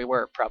where we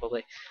were,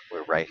 probably.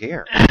 We're right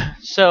here.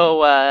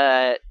 So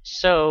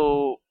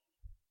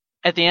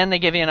at the end, they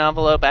give you an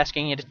envelope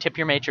asking you to tip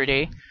your maitre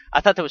d'.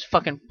 I thought that was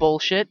fucking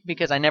bullshit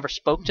because I never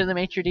spoke to the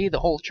maitre d' the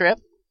whole trip.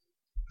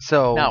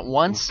 So not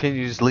once. Can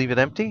you just leave it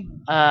empty?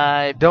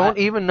 Don't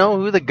even know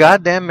who the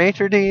goddamn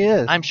maitre d'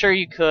 is. I'm sure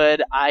you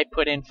could. I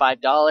put in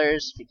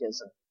 $5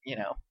 because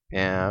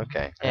Yeah.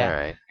 Okay. Yeah. All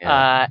right.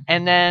 Yeah.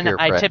 And then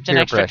I tipped an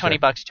extra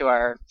 $20 to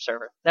our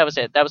server. That was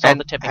it. That was all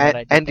the tipping that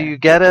I did. And do you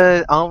get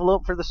an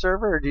envelope for the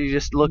server, or do you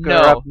just look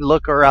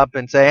her up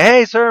and say,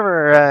 "Hey,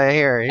 server,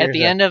 here"? At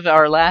the end of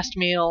our last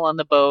meal on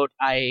the boat,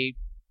 I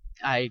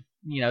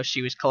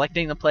she was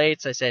collecting the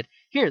plates. I said,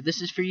 "Here,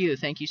 this is for you.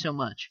 Thank you so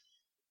much."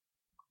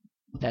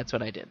 That's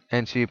what I did.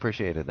 And she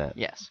appreciated that.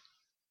 Yes.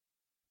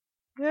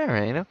 All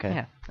right, okay.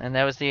 Yeah, and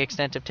that was the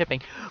extent of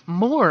tipping.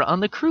 More on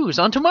the cruise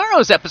on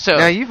tomorrow's episode.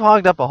 Now, you've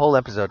hogged up a whole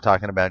episode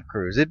talking about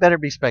cruise. It better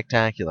be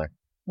spectacular.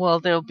 Well,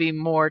 there'll be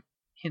more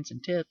hints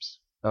and tips.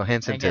 Oh,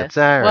 hints and I guess. tips.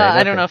 All right. Well, I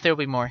okay. don't know if there will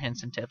be more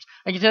hints and tips.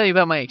 I can tell you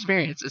about my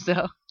experiences,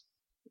 though.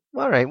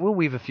 All right, we'll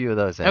weave a few of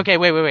those in. Okay,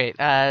 wait.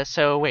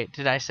 So wait,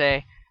 did I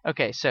say?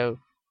 Okay, so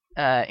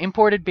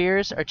imported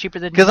beers are cheaper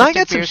than Because domestic I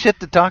got some beers. shit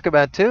to talk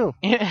about too.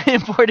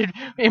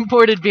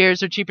 imported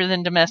beers are cheaper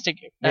than domestic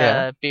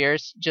Yeah.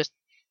 beers.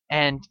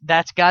 And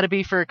that's got to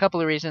be for a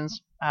couple of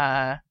reasons.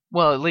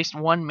 Well, at least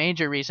one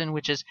major reason,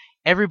 which is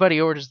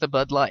everybody orders the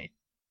Bud Light.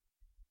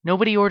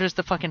 Nobody orders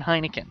the fucking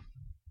Heineken.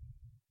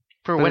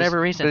 For whatever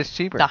reason. But it's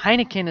cheaper. The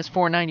Heineken is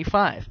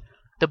 $4.95.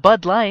 The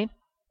Bud Light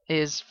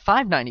is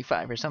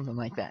 $5.95 or something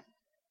like that.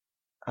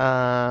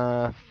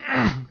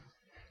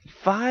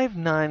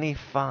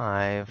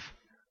 $5.95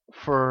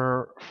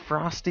 for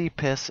frosty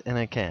piss in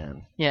a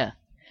can. Yeah.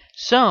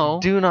 So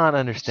Do not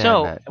understand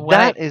that. what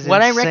That I is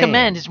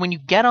recommend is when you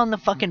get on the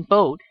fucking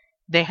boat,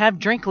 they have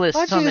drink lists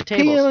Why don't on you the just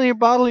pee tables. on your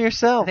bottle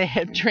yourself? They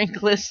have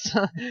drink lists.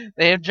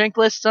 They have drink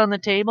lists on the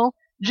table.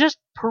 Just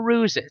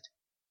peruse it,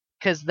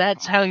 because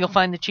that's how you'll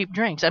find the cheap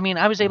drinks. I mean,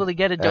 I was able to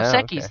get a Dos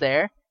Equis okay.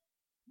 there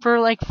for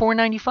like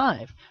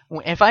 $4.95.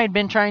 If I had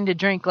been trying to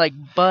drink like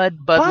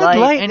Bud Bud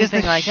Light, is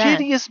anything the like that,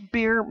 shittiest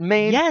beer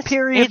made. Yes,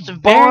 Period. it's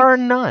Bar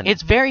none.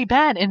 it's very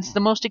bad, and it's the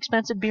most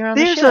expensive beer on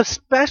There's the a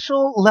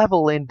special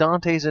level in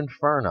Dante's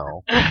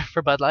Inferno ship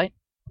for Bud Light.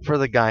 for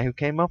the guy who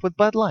came up with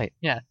Bud Light.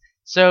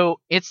 So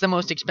it's the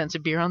most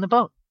expensive beer on the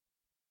boat.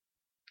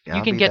 You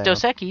I'll can be get down.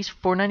 Dos Equis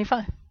for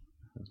 $4.95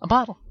 a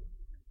bottle.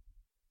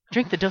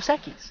 Drink the Dos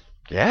Equis.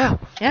 Yeah.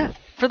 Yeah,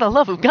 for the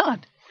love of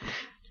God.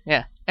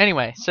 Yeah.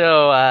 Anyway,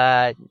 so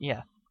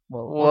yeah,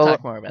 we'll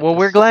talk more about. Well, this.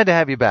 we're glad to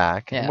have you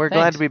back. Yeah, We're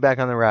glad thanks. to be back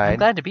on the ride. I'm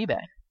glad to be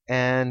back.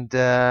 And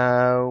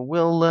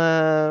we'll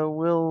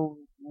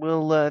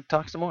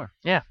talk some more.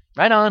 Yeah,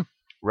 right on.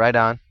 Right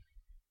on.